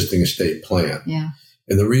their existing estate plan. Yeah.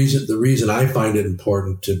 And the reason I find it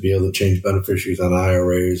important to be able to change beneficiaries on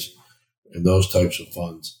IRAs and those types of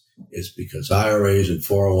funds is because IRAs and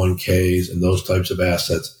 401ks and those types of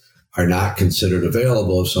assets are not considered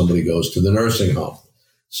available if somebody goes to the nursing home.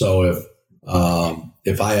 So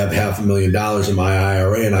if I have $500,000 in my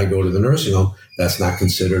IRA and I go to the nursing home, that's not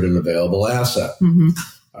considered an available asset. Mm-hmm.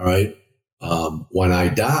 All right. When I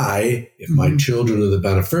die, if my children are the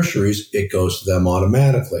beneficiaries, it goes to them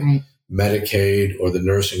automatically. Right. Medicaid or the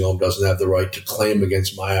nursing home doesn't have the right to claim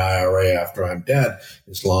against my IRA after I'm dead,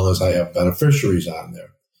 as long as I have beneficiaries on there.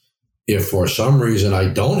 If for some reason I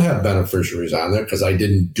don't have beneficiaries on there because I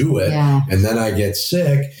didn't do it, and then I get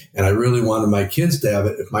sick and I really wanted my kids to have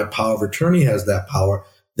it, if my power of attorney has that power,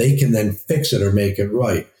 they can then fix it or make it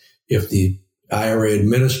right. If the IRA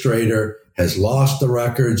administrator has lost the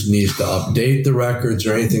records, needs to update the records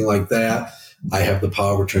or anything like that, I have the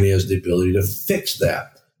power of attorney has the ability to fix that.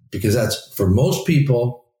 Because that's, for most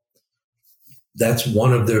people, that's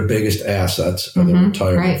one of their biggest assets of their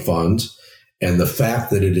retirement funds. And the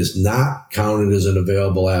fact that it is not counted as an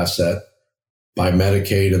available asset by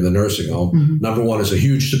Medicaid and the nursing home, number one, is a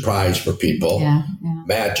huge surprise for people.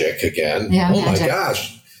 Magic again. My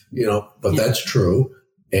gosh, but that's true.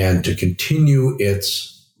 And to continue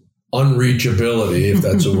its unreachability, if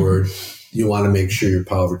that's a word, you want to make sure your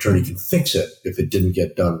power of attorney can fix it if it didn't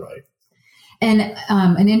get done right. And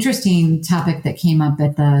an interesting topic that came up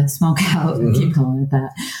at the smokeout, keep calling it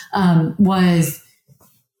that, was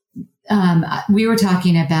we were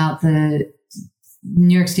talking about the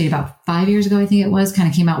New York State about 5 years ago, I think it was, kind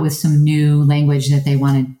of came out with some new language that they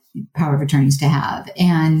wanted power of attorneys to have.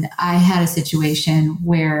 And I had a situation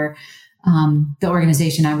where the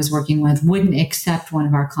organization I was working with wouldn't accept one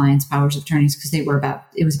of our clients' powers of attorneys because it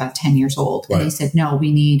was about 10 years old. Right. And they said, no,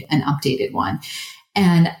 we need an updated one.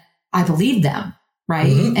 And I believed them.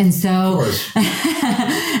 Right. And so,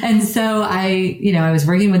 I was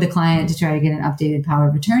working with the client to try to get an updated power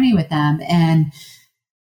of attorney with them. And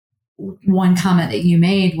one comment that you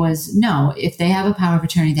made was, no, if they have a power of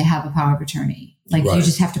attorney, they have a power of attorney. Like you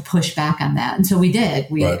just have to push back on that. And so we did.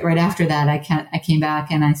 Right after that, I came back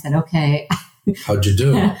and I said, okay. How'd you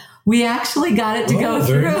do? We actually got it to go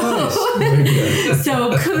through. Nice. Very good.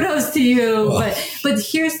 So kudos to you. But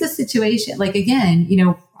here's the situation. Like, again,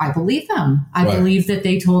 I believe them. I believe that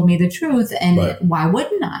they told me the truth. And why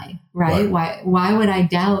wouldn't I? Right? Why would I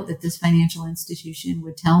doubt that this financial institution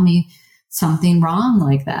would tell me something wrong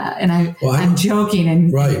like that? And I'm joking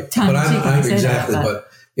and tongue exactly. But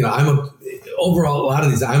overall, a lot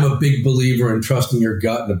of these, I'm a big believer in trusting your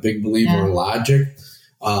gut and a big believer in logic.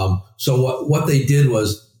 So what they did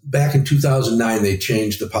was, back in 2009, they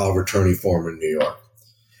changed the power of attorney form in New York.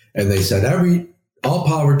 And they said all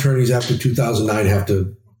power of attorneys after 2009 have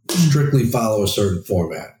to strictly follow a certain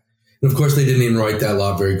format. And of course, they didn't even write that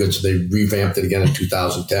law very good, so they revamped it again in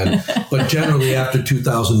 2010. But generally, after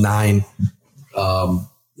 2009,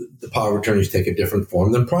 the power of attorneys take a different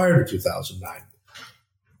form than prior to 2009.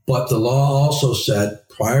 But the law also said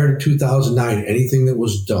prior to 2009, anything that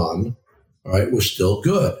was done, was still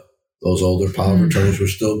good. Those older power of attorneys were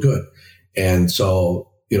still good. And so,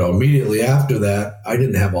 immediately after that, I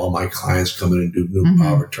didn't have all my clients come in and do new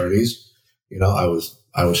power of attorneys. I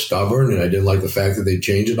was stubborn and I didn't like the fact that they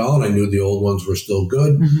changed it all. And I knew the old ones were still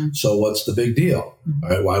good. So what's the big deal? All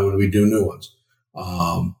right. Why would we do new ones?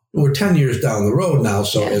 We're 10 years down the road now.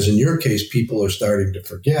 So as in your case, people are starting to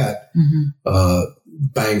forget,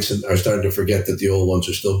 banks are starting to forget that the old ones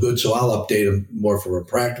are still good. So I'll update them more from a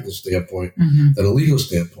practical standpoint than a legal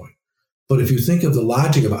standpoint. But if you think of the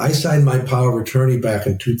logic of it, I signed my power of attorney back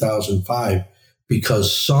in 2005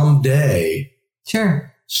 because someday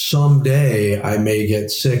I may get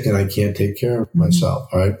sick and I can't take care of myself.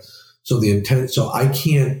 All right. So I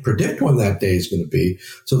can't predict when that day is going to be.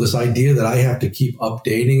 So this idea that I have to keep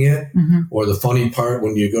updating it, or the funny part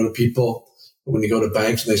when you go to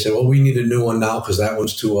banks and they say, well, we need a new one now because that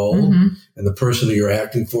one's too old. And the person who you're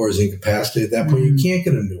acting for is incapacitated at that point, you can't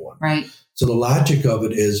get a new one. Right. So the logic of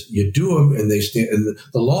it is you do them and they stand, and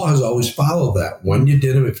the law has always followed that. When you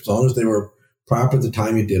did them, as long as they were proper at the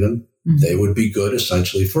time you did them, they would be good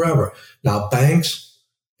essentially forever. Now, banks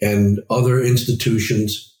and other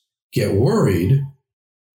institutions get worried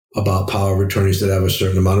about power of attorneys that have a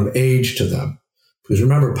certain amount of age to them. Because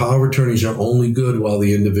remember, power of attorneys are only good while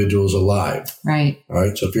the individual is alive. Right. All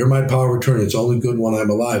right. So if you're my power of attorney, it's only good when I'm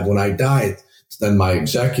alive. When I die, it's then my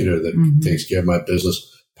executor that takes care of my business.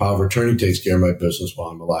 Power of attorney takes care of my business while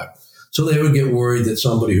I'm alive. So they would get worried that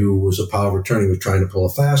somebody who was a power of attorney was trying to pull a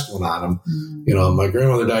fast one on them. You know, my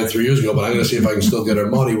grandmother died 3 years ago, but I'm going to see if I can still get her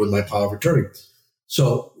money with my power of attorney.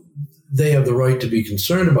 So they have the right to be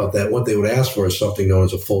concerned about that. What they would ask for is something known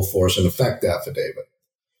as a full force and effect affidavit,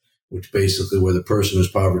 which basically where the person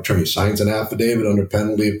who's power of attorney signs an affidavit under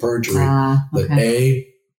penalty of perjury that A,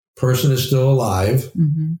 person is still alive,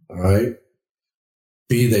 all right?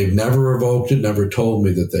 B, they've never revoked it, never told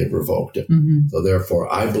me that they've revoked it. So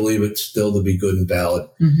therefore, I believe it's still to be good and valid.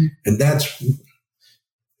 And that's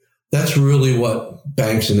really what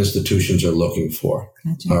banks and institutions are looking for,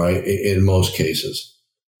 all right, in most cases.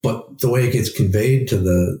 But the way it gets conveyed to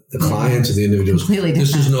the clients and the individuals,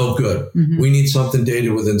 this is no good. We need something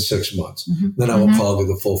dated within 6 months. Then I will call it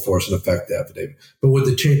the full force and effect affidavit. But with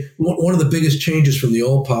the change, one of the biggest changes from the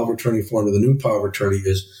old power of attorney form to the new power of attorney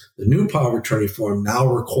is the new power of attorney form now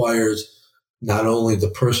requires not only the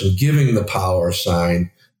person giving the power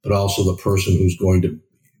sign, but also the person who's going to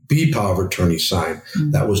be power of attorney sign.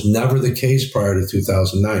 That was never the case prior to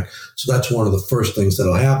 2009. So that's one of the first things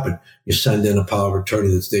that'll happen. You send in a power of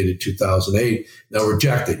attorney that's dated 2008, they'll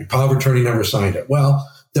reject it. Your power of attorney never signed it. Well,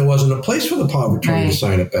 there wasn't a place for the power of attorney to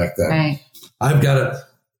sign it back then. I've got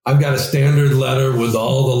a standard letter with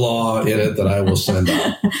all the law in it that I will send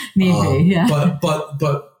out.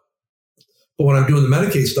 But when I'm doing the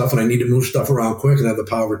Medicaid stuff and I need to move stuff around quick and have the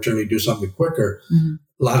power of attorney do something quicker, a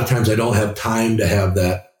lot of times I don't have time to have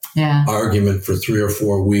that argument for 3 or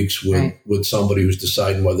 4 weeks with somebody who's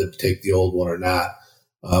deciding whether to take the old one or not,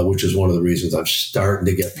 which is one of the reasons I'm starting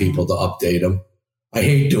to get people to update them. I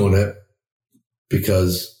hate doing it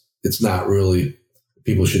because it's not really,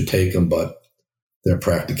 people should take them, but they're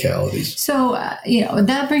practicalities. So,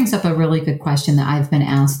 that brings up a really good question that I've been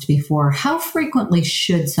asked before. How frequently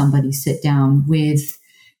should somebody sit down with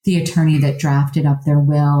the attorney that drafted up their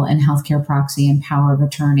will and healthcare proxy and power of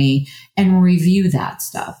attorney and review that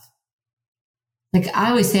stuff? Like I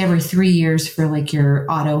always say every 3 years for like your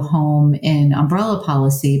auto, home, and umbrella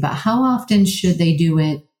policy, but how often should they do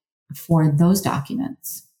it for those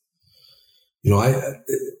documents?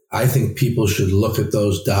 I think people should look at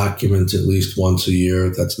those documents at least once a year.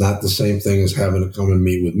 That's not the same thing as having to come and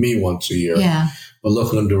meet with me once a year. But look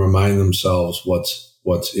at them to remind themselves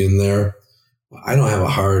what's in there. I don't have a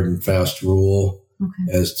hard and fast rule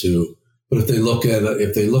as to, but if they look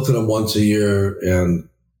at them once a year and,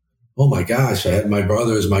 oh my gosh, I had my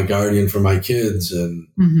brother as my guardian for my kids and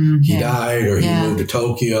he died or he moved to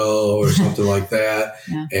Tokyo or something like that.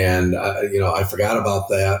 And, I forgot about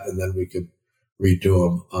that and then we could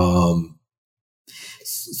redo them.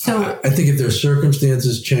 So I think if their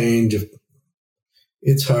circumstances change, if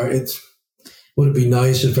it's hard, would it be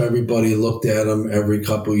nice if everybody looked at them every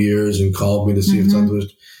couple of years and called me to see if something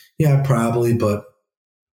was? Yeah, probably, but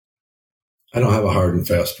I don't have a hard and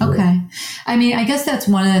fast rule. Okay. I mean, I guess that's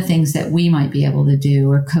one of the things that we might be able to do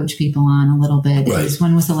or coach people on a little bit is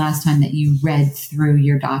when was the last time that you read through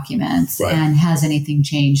your documents and has anything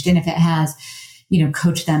changed? And if it has,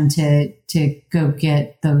 coach them to go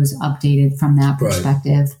get those updated from that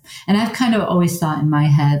perspective. And I've kind of always thought in my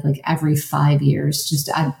head, like every 5 years,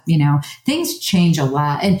 things change a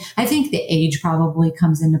lot. And I think the age probably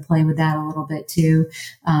comes into play with that a little bit too.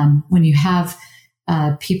 When you have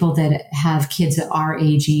people that have kids that are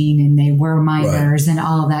aging and they were minors and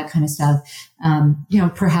all of that kind of stuff,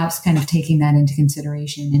 perhaps kind of taking that into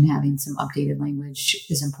consideration and having some updated language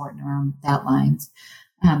is important around that lines.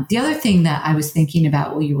 The other thing that I was thinking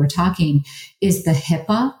about while you were talking is the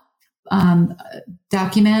HIPAA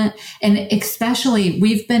document. And especially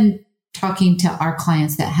we've been talking to our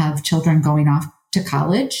clients that have children going off to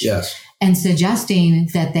college and suggesting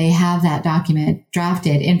that they have that document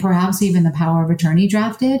drafted and perhaps even the power of attorney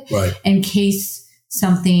drafted in case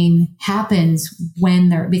something happens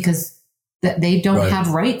because they don't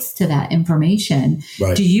have rights to that information.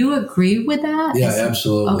 Do you agree with that? Yeah,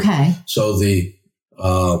 absolutely. Okay. So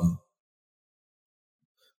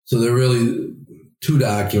so there are really two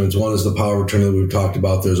documents. One is the power of attorney that we've talked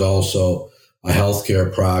about. There's also a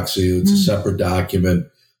healthcare proxy. It's a separate document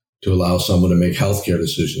to allow someone to make healthcare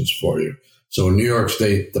decisions for you. So in New York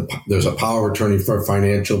State, there's a power of attorney for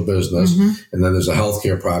financial business, and then there's a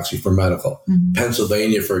healthcare proxy for medical.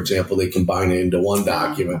 Pennsylvania, for example, they combine it into one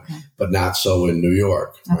document, but not so in New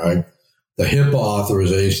York. Right? The HIPAA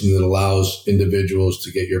authorization that allows individuals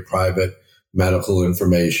to get your private medical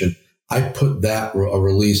information. I put that a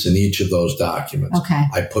release in each of those documents. Okay.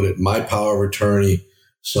 I put it in my power of attorney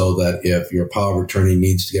so that if your power of attorney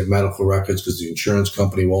needs to get medical records because the insurance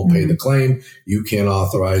company won't pay the claim, you can't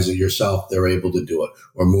authorize it yourself. They're able to do it,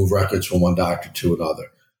 or move records from one doctor to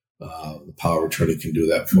another. The power of attorney can do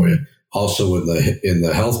that for you. Also in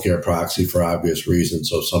the healthcare proxy, for obvious reasons.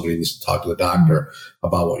 So if somebody needs to talk to the doctor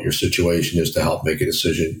about what your situation is to help make a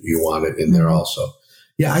decision, you want it in there also.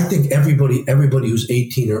 Yeah, I think everybody who's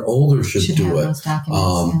 18 or older should do have it. those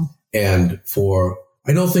documents, And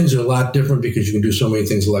I know things are a lot different because you can do so many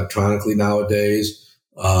things electronically nowadays,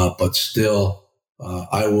 but still,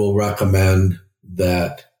 I will recommend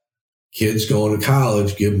that kids going to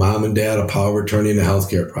college give mom and dad a power of attorney and a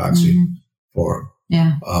healthcare proxy for them.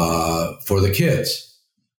 Yeah. For the kids,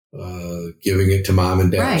 giving it to mom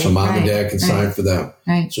and dad. So mom and dad can sign for them.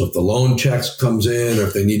 Right. So if the loan checks comes in, or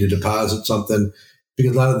if they need to deposit something,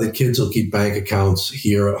 because a lot of the kids will keep bank accounts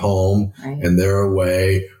here at home and they're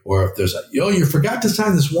away. Or if there's you forgot to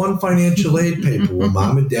sign this one financial aid paper, well,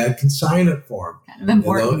 mom and dad can sign it for them. Kind of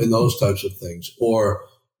important. And those types of things. Or,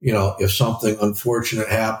 if something unfortunate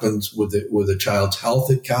happens with a child's health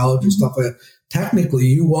at college and stuff like that, technically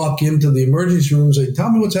you walk into the emergency room and say, tell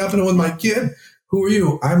me what's happening with my kid. Who are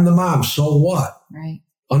you? I'm the mom. So what? Right.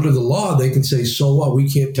 Under the law, they can say, so what? We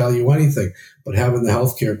can't tell you anything. But having the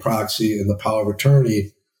healthcare proxy and the power of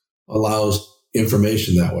attorney allows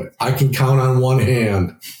information that way. I can count on one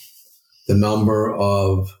hand the number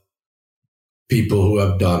of people who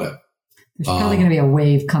have done it. There's probably going to be a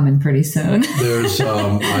wave coming pretty soon. There's,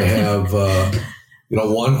 I have,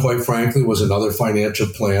 one, quite frankly, was another financial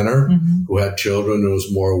planner who had children and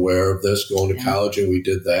was more aware of this going to college, and we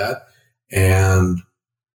did that. And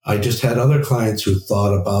I just had other clients who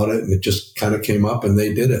thought about it, and it just kind of came up, and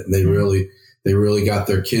they did it. And they really got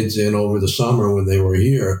their kids in over the summer when they were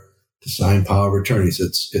here to sign power of attorneys.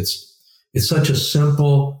 It's such a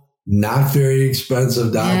simple, not very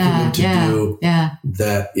expensive document to do. Yeah.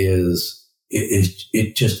 That it's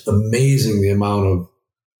just amazing the amount of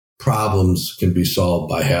problems can be solved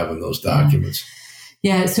by having those documents.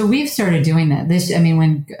 Yeah. So we've started doing that.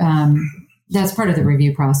 That's part of the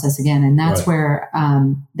review process again. And that's where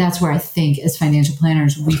I think as financial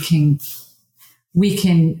planners, we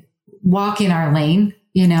can walk in our lane,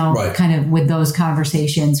 kind of with those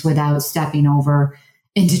conversations without stepping over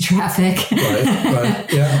into traffic,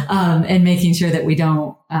 Yeah. And making sure that we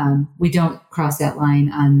don't cross that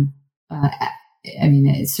line on,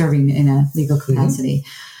 serving in a legal capacity.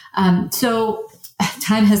 So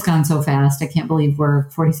time has gone so fast. I can't believe we're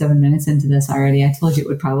 47 minutes into this already. I told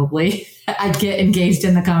you I'd get engaged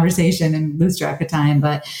in the conversation and lose track of time,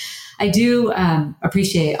 but I do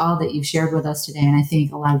appreciate all that you've shared with us today. And I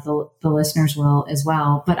think a lot of the listeners will as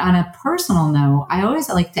well. But on a personal note, I always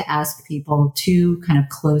like to ask people two kind of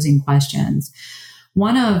closing questions.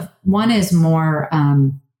 One is more,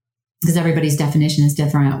 because everybody's definition is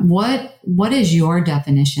different. What is your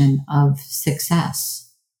definition of success?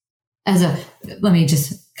 Let me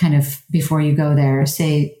just kind of, before you go there,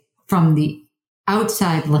 say from the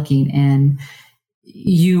outside looking in,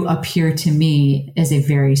 you appear to me as a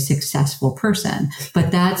very successful person, but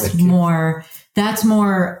that's more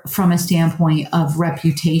from a standpoint of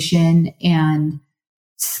reputation and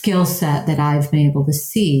skill set that I've been able to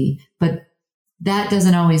see. But that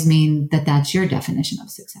doesn't always mean that that's your definition of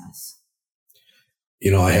success.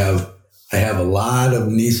 I have a lot of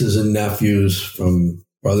nieces and nephews from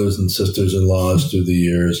brothers and sisters-in-laws through the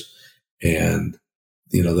years. And,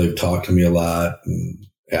 they've talked to me a lot and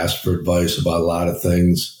asked for advice about a lot of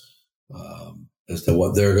things as to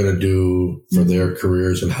what they're going to do for their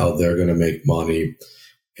careers and how they're going to make money.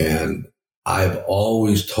 And I've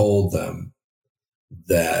always told them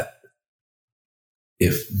that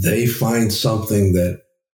if they find something that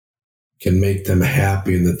can make them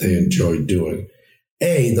happy and that they enjoy doing,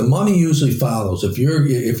 the money usually follows. If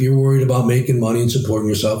you're worried about making money and supporting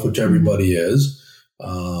yourself, which everybody is,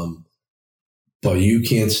 but you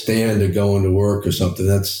can't stand to go into work or something,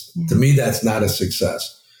 to me, that's not a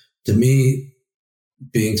success. To me,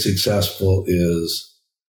 being successful is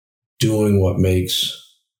doing what makes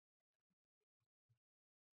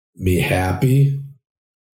me happy,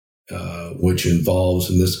 which involves,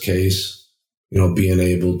 in this case, being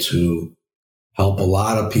able to help a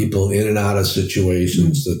lot of people in and out of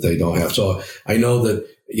situations that they don't have. So I know that,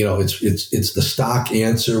 it's the stock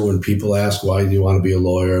answer when people ask, why do you want to be a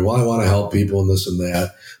lawyer? Well, I want to help people and this and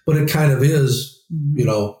that. But it kind of is,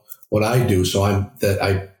 what I do. So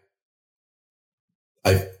I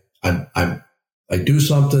do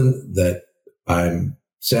something that I'm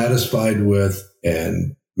satisfied with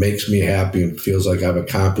and makes me happy and feels like I've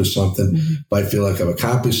accomplished something. Mm-hmm. If I feel like I've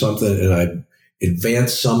accomplished something and I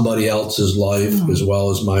advance somebody else's life as well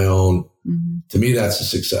as my own, to me, that's a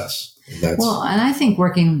success. And I think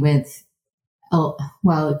working with,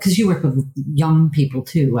 because you work with young people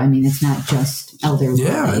too. I mean, it's not just elderly.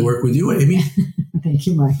 Yeah, I work with you, Amy. Thank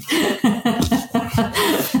you, Mike.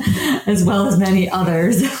 As well as many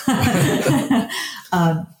others.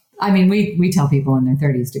 I mean, we tell people in their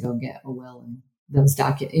 30s to go get a will and those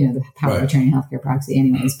the power of attorney healthcare proxy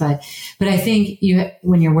anyways. But I think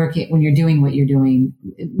when you're doing what you're doing,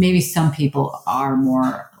 maybe some people are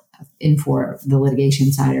more in for the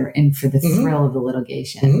litigation side or in for the thrill of the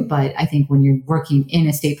litigation. But I think when you're working in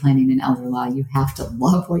estate planning and elder law, you have to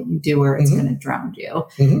love what you do or it's going to drown you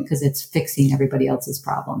because it's fixing everybody else's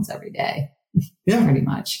problems every day. Yeah, pretty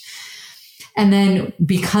much. And then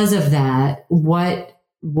because of that, what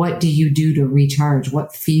do you do to recharge?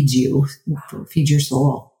 What feeds you? Feeds your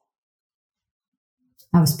soul?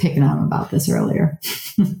 I was picking on him about this earlier.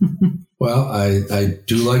 Well, I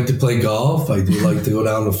do like to play golf. I do like to go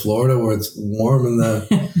down to Florida where it's warm in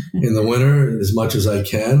the winter as much as I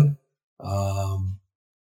can.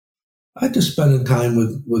 I just spending time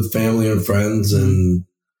with family and friends and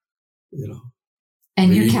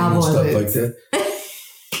and your cowboy stuff boots. like that.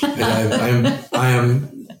 And I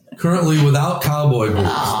am currently without cowboy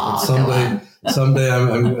boots. Oh, someday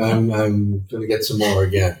I'm going to get some more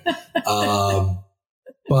again.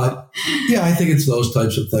 But yeah, I think it's those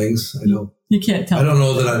types of things. I know you can't tell. I don't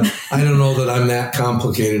know that I'm that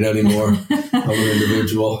complicated anymore. I'm an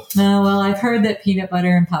individual. Well, I've heard that peanut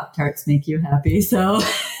butter and Pop-Tarts make you happy. So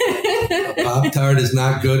a Pop-Tart is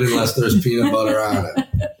not good unless there's peanut butter on it.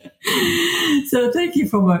 So thank you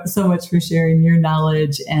so much for sharing your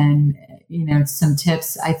knowledge and some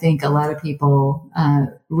tips. I think a lot of people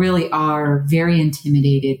really are very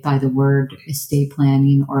intimidated by the word estate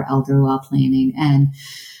planning or elder law planning. And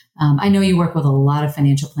I know you work with a lot of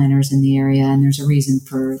financial planners in the area, and there's a reason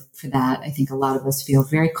for that. I think a lot of us feel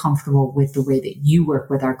very comfortable with the way that you work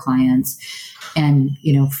with our clients and,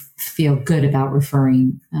 feel good about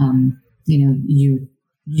referring,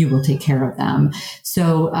 you will take care of them.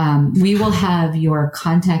 So we will have your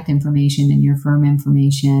contact information and your firm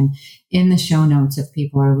information in the show notes if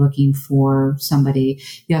people are looking for somebody.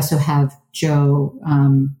 We also have Joe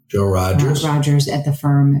Rogers at the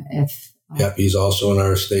firm. Yep, he's also in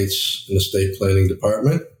our estate planning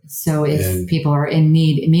department. So if people are in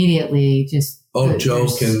need immediately, just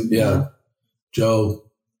Joe,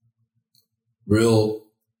 real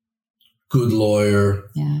good lawyer.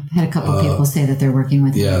 Yeah, I've had a couple of people say that they're working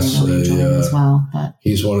with him. Yes, they really enjoy him as well. But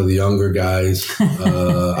he's one of the younger guys.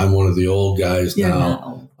 I'm one of the old guys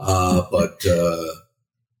now. But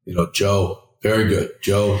Joe, very good.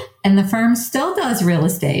 Joe. And the firm still does real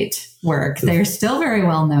estate work. They're still very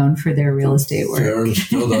well known for their real estate work.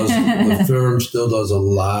 The firm still does a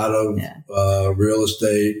lot of real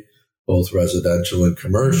estate, both residential and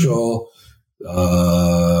commercial.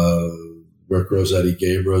 Rick Rossetti,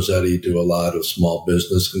 Gabe Rossetti do a lot of small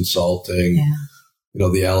business consulting. Yeah.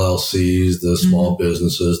 The LLCs, the small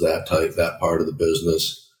businesses, that part of the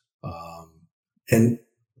business. And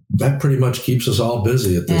that pretty much keeps us all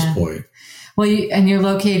busy at this point. Well, you're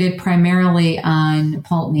located primarily on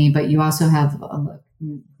Pulteney, but you also have,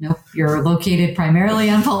 you're located primarily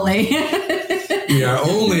on Pulteney. We are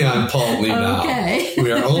only on Pulteney now. Okay.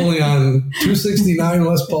 We are only on 269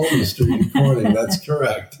 West Pulteney Street in Corning. That's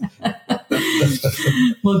correct.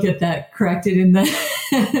 We'll get that corrected in the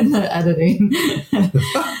editing.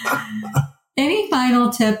 Any final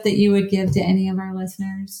tip that you would give to any of our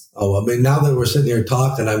listeners? Oh, I mean, now that we're sitting here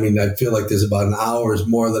talking, I feel like there's about an hour's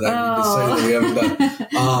more that I need to say that we haven't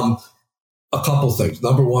done. A couple things.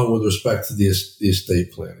 Number one, with respect to the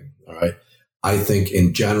estate planning, all right? I think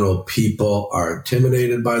in general, people are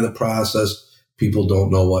intimidated by the process. People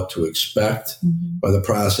don't know what to expect by the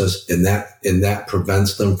process, and that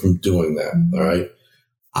prevents them from doing that. All right.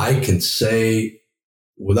 I can say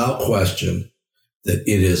without question that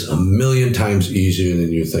it is a million times easier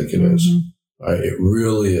than you think it is. All right. It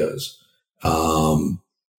really is.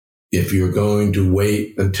 If you're going to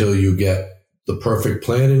wait until you get the perfect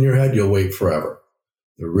plan in your head, you'll wait forever.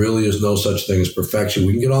 There really is no such thing as perfection.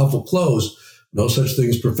 We can get awful close. No such thing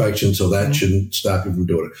as perfection, so that shouldn't stop you from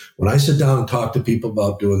doing it. When I sit down and talk to people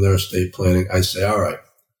about doing their estate planning, I say, all right,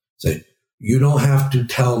 you don't have to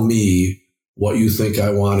tell me what you think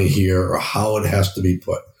I want to hear or how it has to be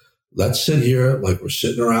put. Let's sit here like we're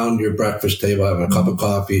sitting around your breakfast table having a cup of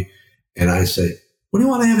coffee, and I say, what do you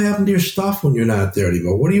want to have happen to your stuff when you're not there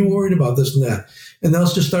anymore? What are you worried about, this and that? And they'll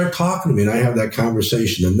just start talking to me, and I have that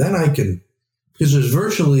conversation, and then I can because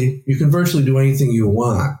you can virtually do anything you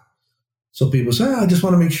want. So people say, I just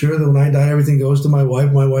want to make sure that when I die, everything goes to my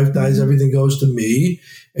wife. My wife dies, everything goes to me.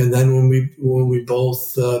 And then when we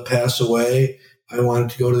both pass away, I want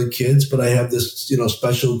it to go to the kids, but I have this,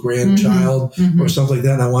 special grandchild or something like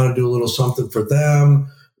that. And I want to do a little something for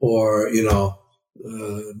them. Or,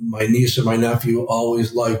 my niece and my nephew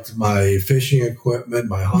always liked my fishing equipment,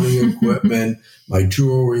 my hunting equipment, my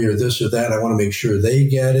jewelry or this or that. I want to make sure they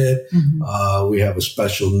get it. We have a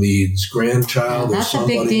special needs grandchild. That's a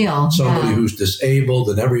big deal. Somebody who's disabled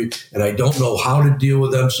and I don't know how to deal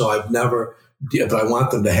with them. So but I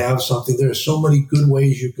want them to have something. There are so many good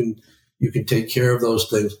ways you can take care of those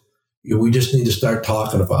things. We just need to start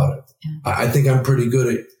talking about it. Yeah. I think I'm pretty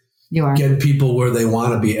good at getting people where they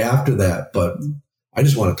want to be after that, but I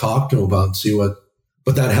just want to talk to them about and see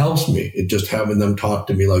but that helps me. It just having them talk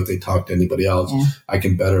to me like they talk to anybody else. Yeah. I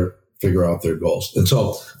can better figure out their goals. And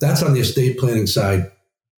so that's on the estate planning side.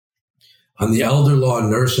 On the elder law and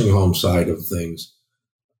nursing home side of things,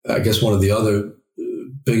 I guess one of the other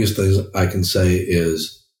biggest things I can say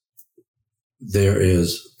is there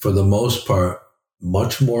is, for the most part,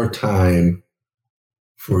 much more time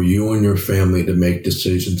for you and your family to make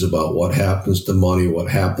decisions about what happens to money, what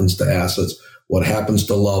happens to assets, what happens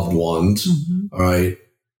to loved ones, all right,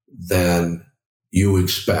 than you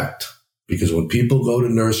expect. Because when people go to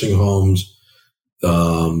nursing homes,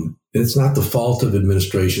 it's not the fault of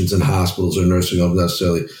administrations and hospitals or nursing homes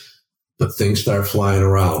necessarily, but things start flying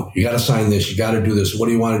around. You got to sign this. You got to do this. What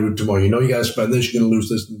do you want to do tomorrow? You got to spend this. You're going to lose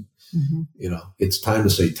this. It's time to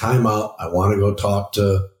say, time out. I want to go talk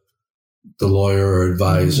to the lawyer or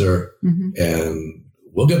advisor and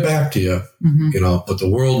we'll get back to you, but the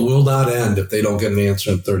world will not end if they don't get an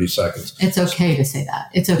answer in 30 seconds. It's okay to say that.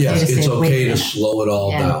 It's okay to say, it's okay to slow it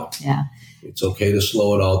all down. Yeah. It's okay to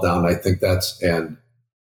slow it all down. I think this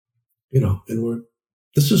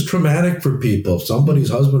is traumatic for people. If somebody's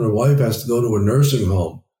husband or wife has to go to a nursing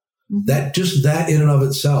home, that in and of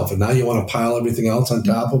itself, and now you want to pile everything else on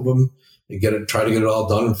top of them and try to get it all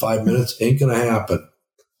done in 5 minutes, ain't going to happen.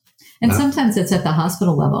 And sometimes it's at the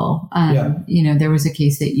hospital level. There was a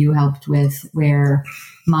case that you helped with where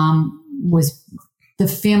the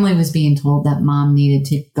family was being told that mom needed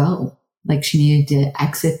to go, like she needed to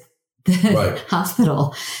exit the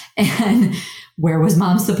hospital. And where was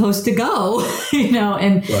mom supposed to go?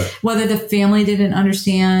 Whether the family didn't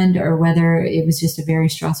understand or whether it was just a very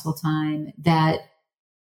stressful time, that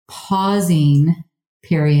pausing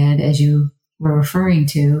period, as you were referring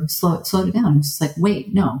to, slowed it down. It's just like,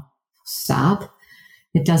 wait, no. Stop.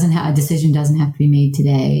 A decision doesn't have to be made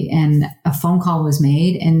today. And a phone call was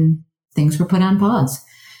made and things were put on pause.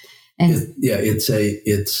 And it's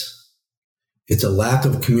a lack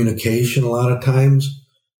of communication a lot of times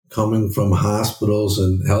coming from hospitals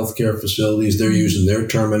and healthcare facilities. They're using their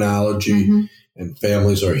terminology and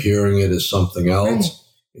families are hearing it as something else. Right.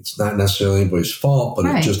 It's not necessarily anybody's fault, but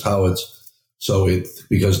it's just how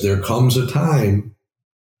because there comes a time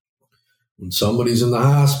when somebody's in the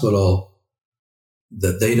hospital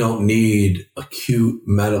that they don't need acute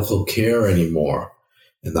medical care anymore.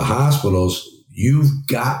 In the hospitals, you've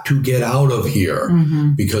got to get out of here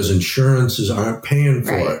because insurances aren't paying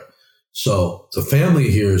for it. So the family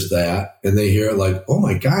hears that and they hear it like, oh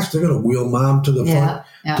my gosh, they're going to wheel mom to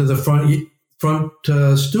the front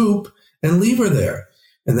stoop and leave her there.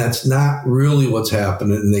 And that's not really what's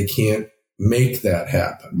happening, and they can't make that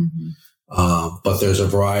happen. But there's a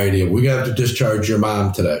variety of, we got to discharge your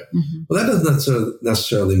mom today. Well, that doesn't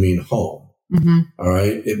necessarily mean home. All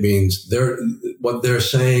right. It means what they're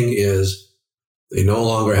saying is they no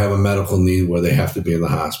longer have a medical need where they have to be in the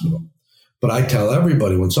hospital. But I tell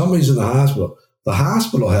everybody, when somebody's in the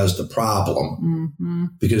hospital has the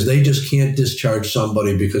problem because they just can't discharge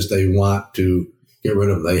somebody because they want to get rid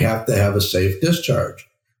of them. They have to have a safe discharge.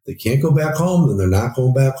 They can't go back home, then they're not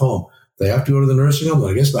going back home. They have to go to the nursing home.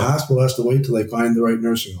 I guess the hospital has to wait till they find the right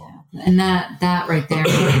nursing home. And that right there.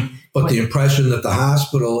 But the impression that the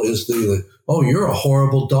hospital is oh, you're a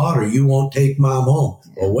horrible daughter. You won't take mom home.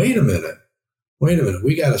 Well, wait a minute.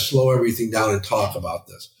 We got to slow everything down and talk about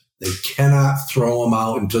this. They cannot throw them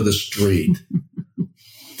out into the street.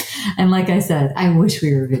 And like I said, I wish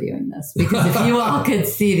we were videoing this because if you all could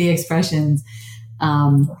see the expressions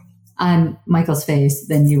on Michael's face,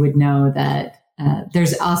 then you would know that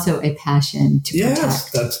there's also a passion to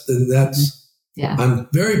protect. That's I'm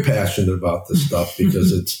very passionate about this stuff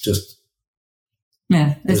because it's just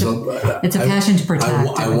it's a passion to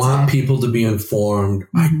protect. I want people to be informed.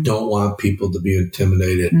 I don't want people to be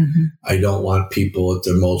intimidated. I don't want people at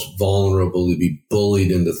their most vulnerable to be bullied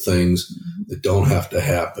into things that don't have to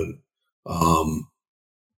happen.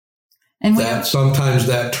 And sometimes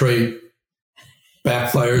that trait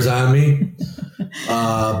backfires on me,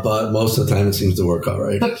 but most of the time it seems to work all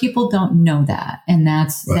right. But people don't know that, and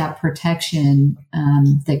that's right. That protection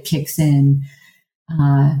that kicks in.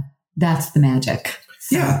 That's the magic.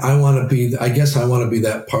 So. Yeah, I want to be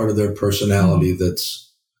that part of their personality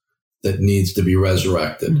that needs to be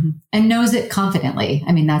resurrected. Mm-hmm. And knows it confidently.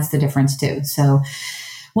 I mean, that's the difference too. So,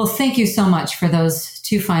 well, thank you so much for those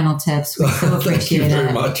 2 final tips. We so appreciate it. Thank you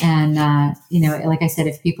very much. And, like I said,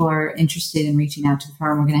 if people are interested in reaching out to the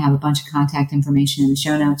firm, we're going to have a bunch of contact information in the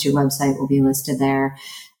show notes. Your website will be listed there.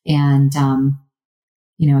 And,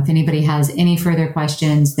 if anybody has any further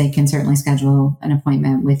questions, they can certainly schedule an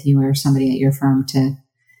appointment with you or somebody at your firm to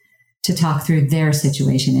talk through their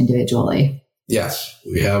situation individually. Yes,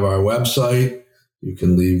 we have our website. You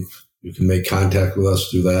can make contact with us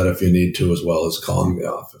through that if you need to, as well as calling the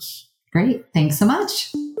office. Great. Thanks so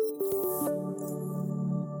much.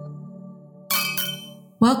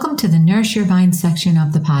 Welcome to the Nourish Your Vine section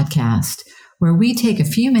of the podcast, where we take a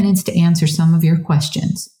few minutes to answer some of your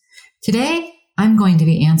questions. Today, I'm going to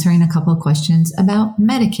be answering a couple of questions about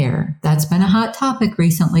Medicare. That's been a hot topic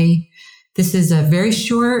recently. This is a very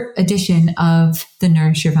short edition of the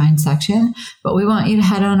Nourish Your Vine section, but we want you to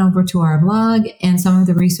head on over to our blog and some of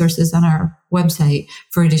the resources on our website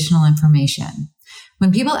for additional information.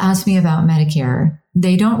 When people ask me about Medicare,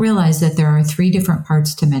 they don't realize that there are 3 different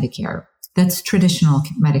parts to Medicare. That's traditional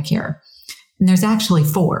Medicare. And there's actually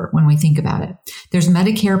 4 when we think about it. There's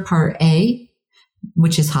Medicare Part A,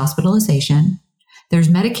 which is hospitalization. There's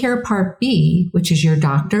Medicare Part B, which is your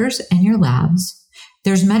doctors and your labs.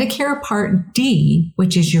 There's Medicare Part D,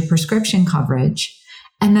 which is your prescription coverage.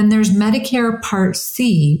 And then there's Medicare Part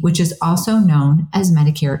C, which is also known as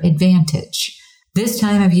Medicare Advantage. This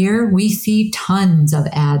time of year, we see tons of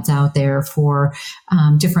ads out there for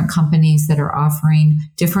different companies that are offering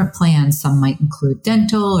different plans. Some might include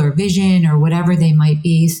dental or vision or whatever they might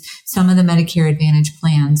be. Some of the Medicare Advantage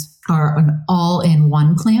plans are an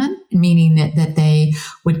all-in-one plan, meaning that they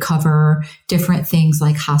would cover different things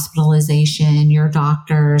like hospitalization, your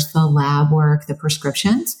doctors, the lab work, the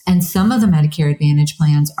prescriptions. And some of the Medicare Advantage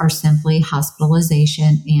plans are simply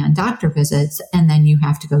hospitalization and doctor visits, and then you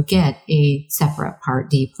have to go get a separate Part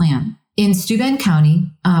D plan. In Steuben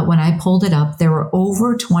County, when I pulled it up, there were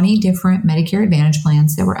over 20 different Medicare Advantage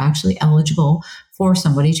plans that were actually eligible for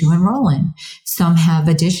somebody to enroll in. Some have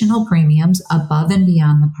additional premiums above and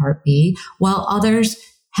beyond the Part B, while others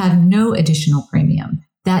have no additional premium.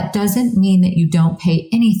 That doesn't mean that you don't pay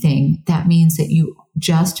anything. That means that you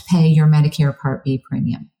just pay your Medicare Part B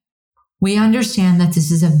premium. We understand that this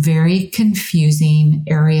is a very confusing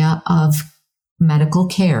area of medical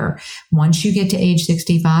care. Once you get to age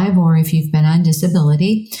 65, or if you've been on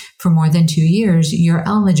disability for more than 2 years, you're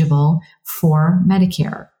eligible for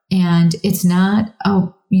Medicare. And it's not,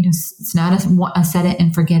 it's not a set it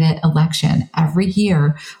and forget it election. Every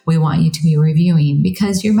year we want you to be reviewing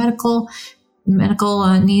because your medical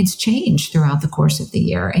needs change throughout the course of the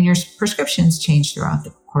year, and your prescriptions change throughout the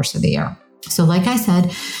course of the year. So like I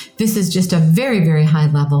said, this is just a very, very high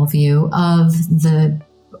level view of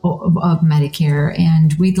Medicare,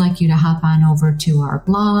 and we'd like you to hop on over to our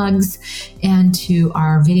blogs and to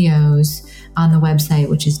our videos on the website,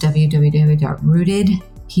 which is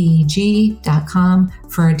www.rootedpg.com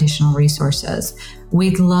for additional resources.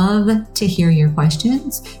 We'd love to hear your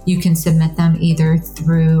questions. You can submit them either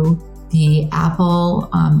through the Apple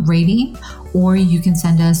rating, or you can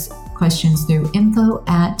send us questions through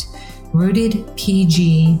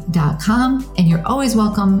info@rootedpg.com, and you're always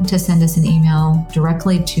welcome to send us an email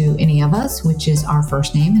directly to any of us, which is our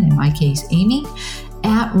first name, and in my case, Amy,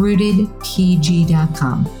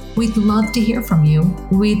 @rootedpg.com. We'd love to hear from you.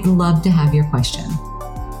 We'd love to have your question.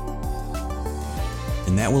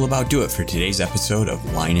 And that will about do it for today's episode of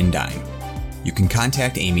Wine and Dime. You can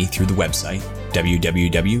contact Amy through the website,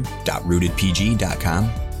 www.rootedpg.com,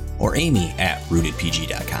 or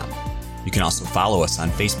amy@rootedpg.com. You can also follow us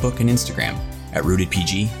on Facebook and Instagram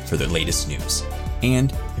 @RootedPG for the latest news.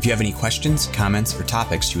 And if you have any questions, comments, or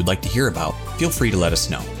topics you would like to hear about, feel free to let us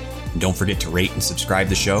know. And don't forget to rate and subscribe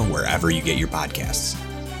the show wherever you get your podcasts.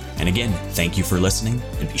 And again, thank you for listening,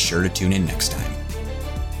 and be sure to tune in next time.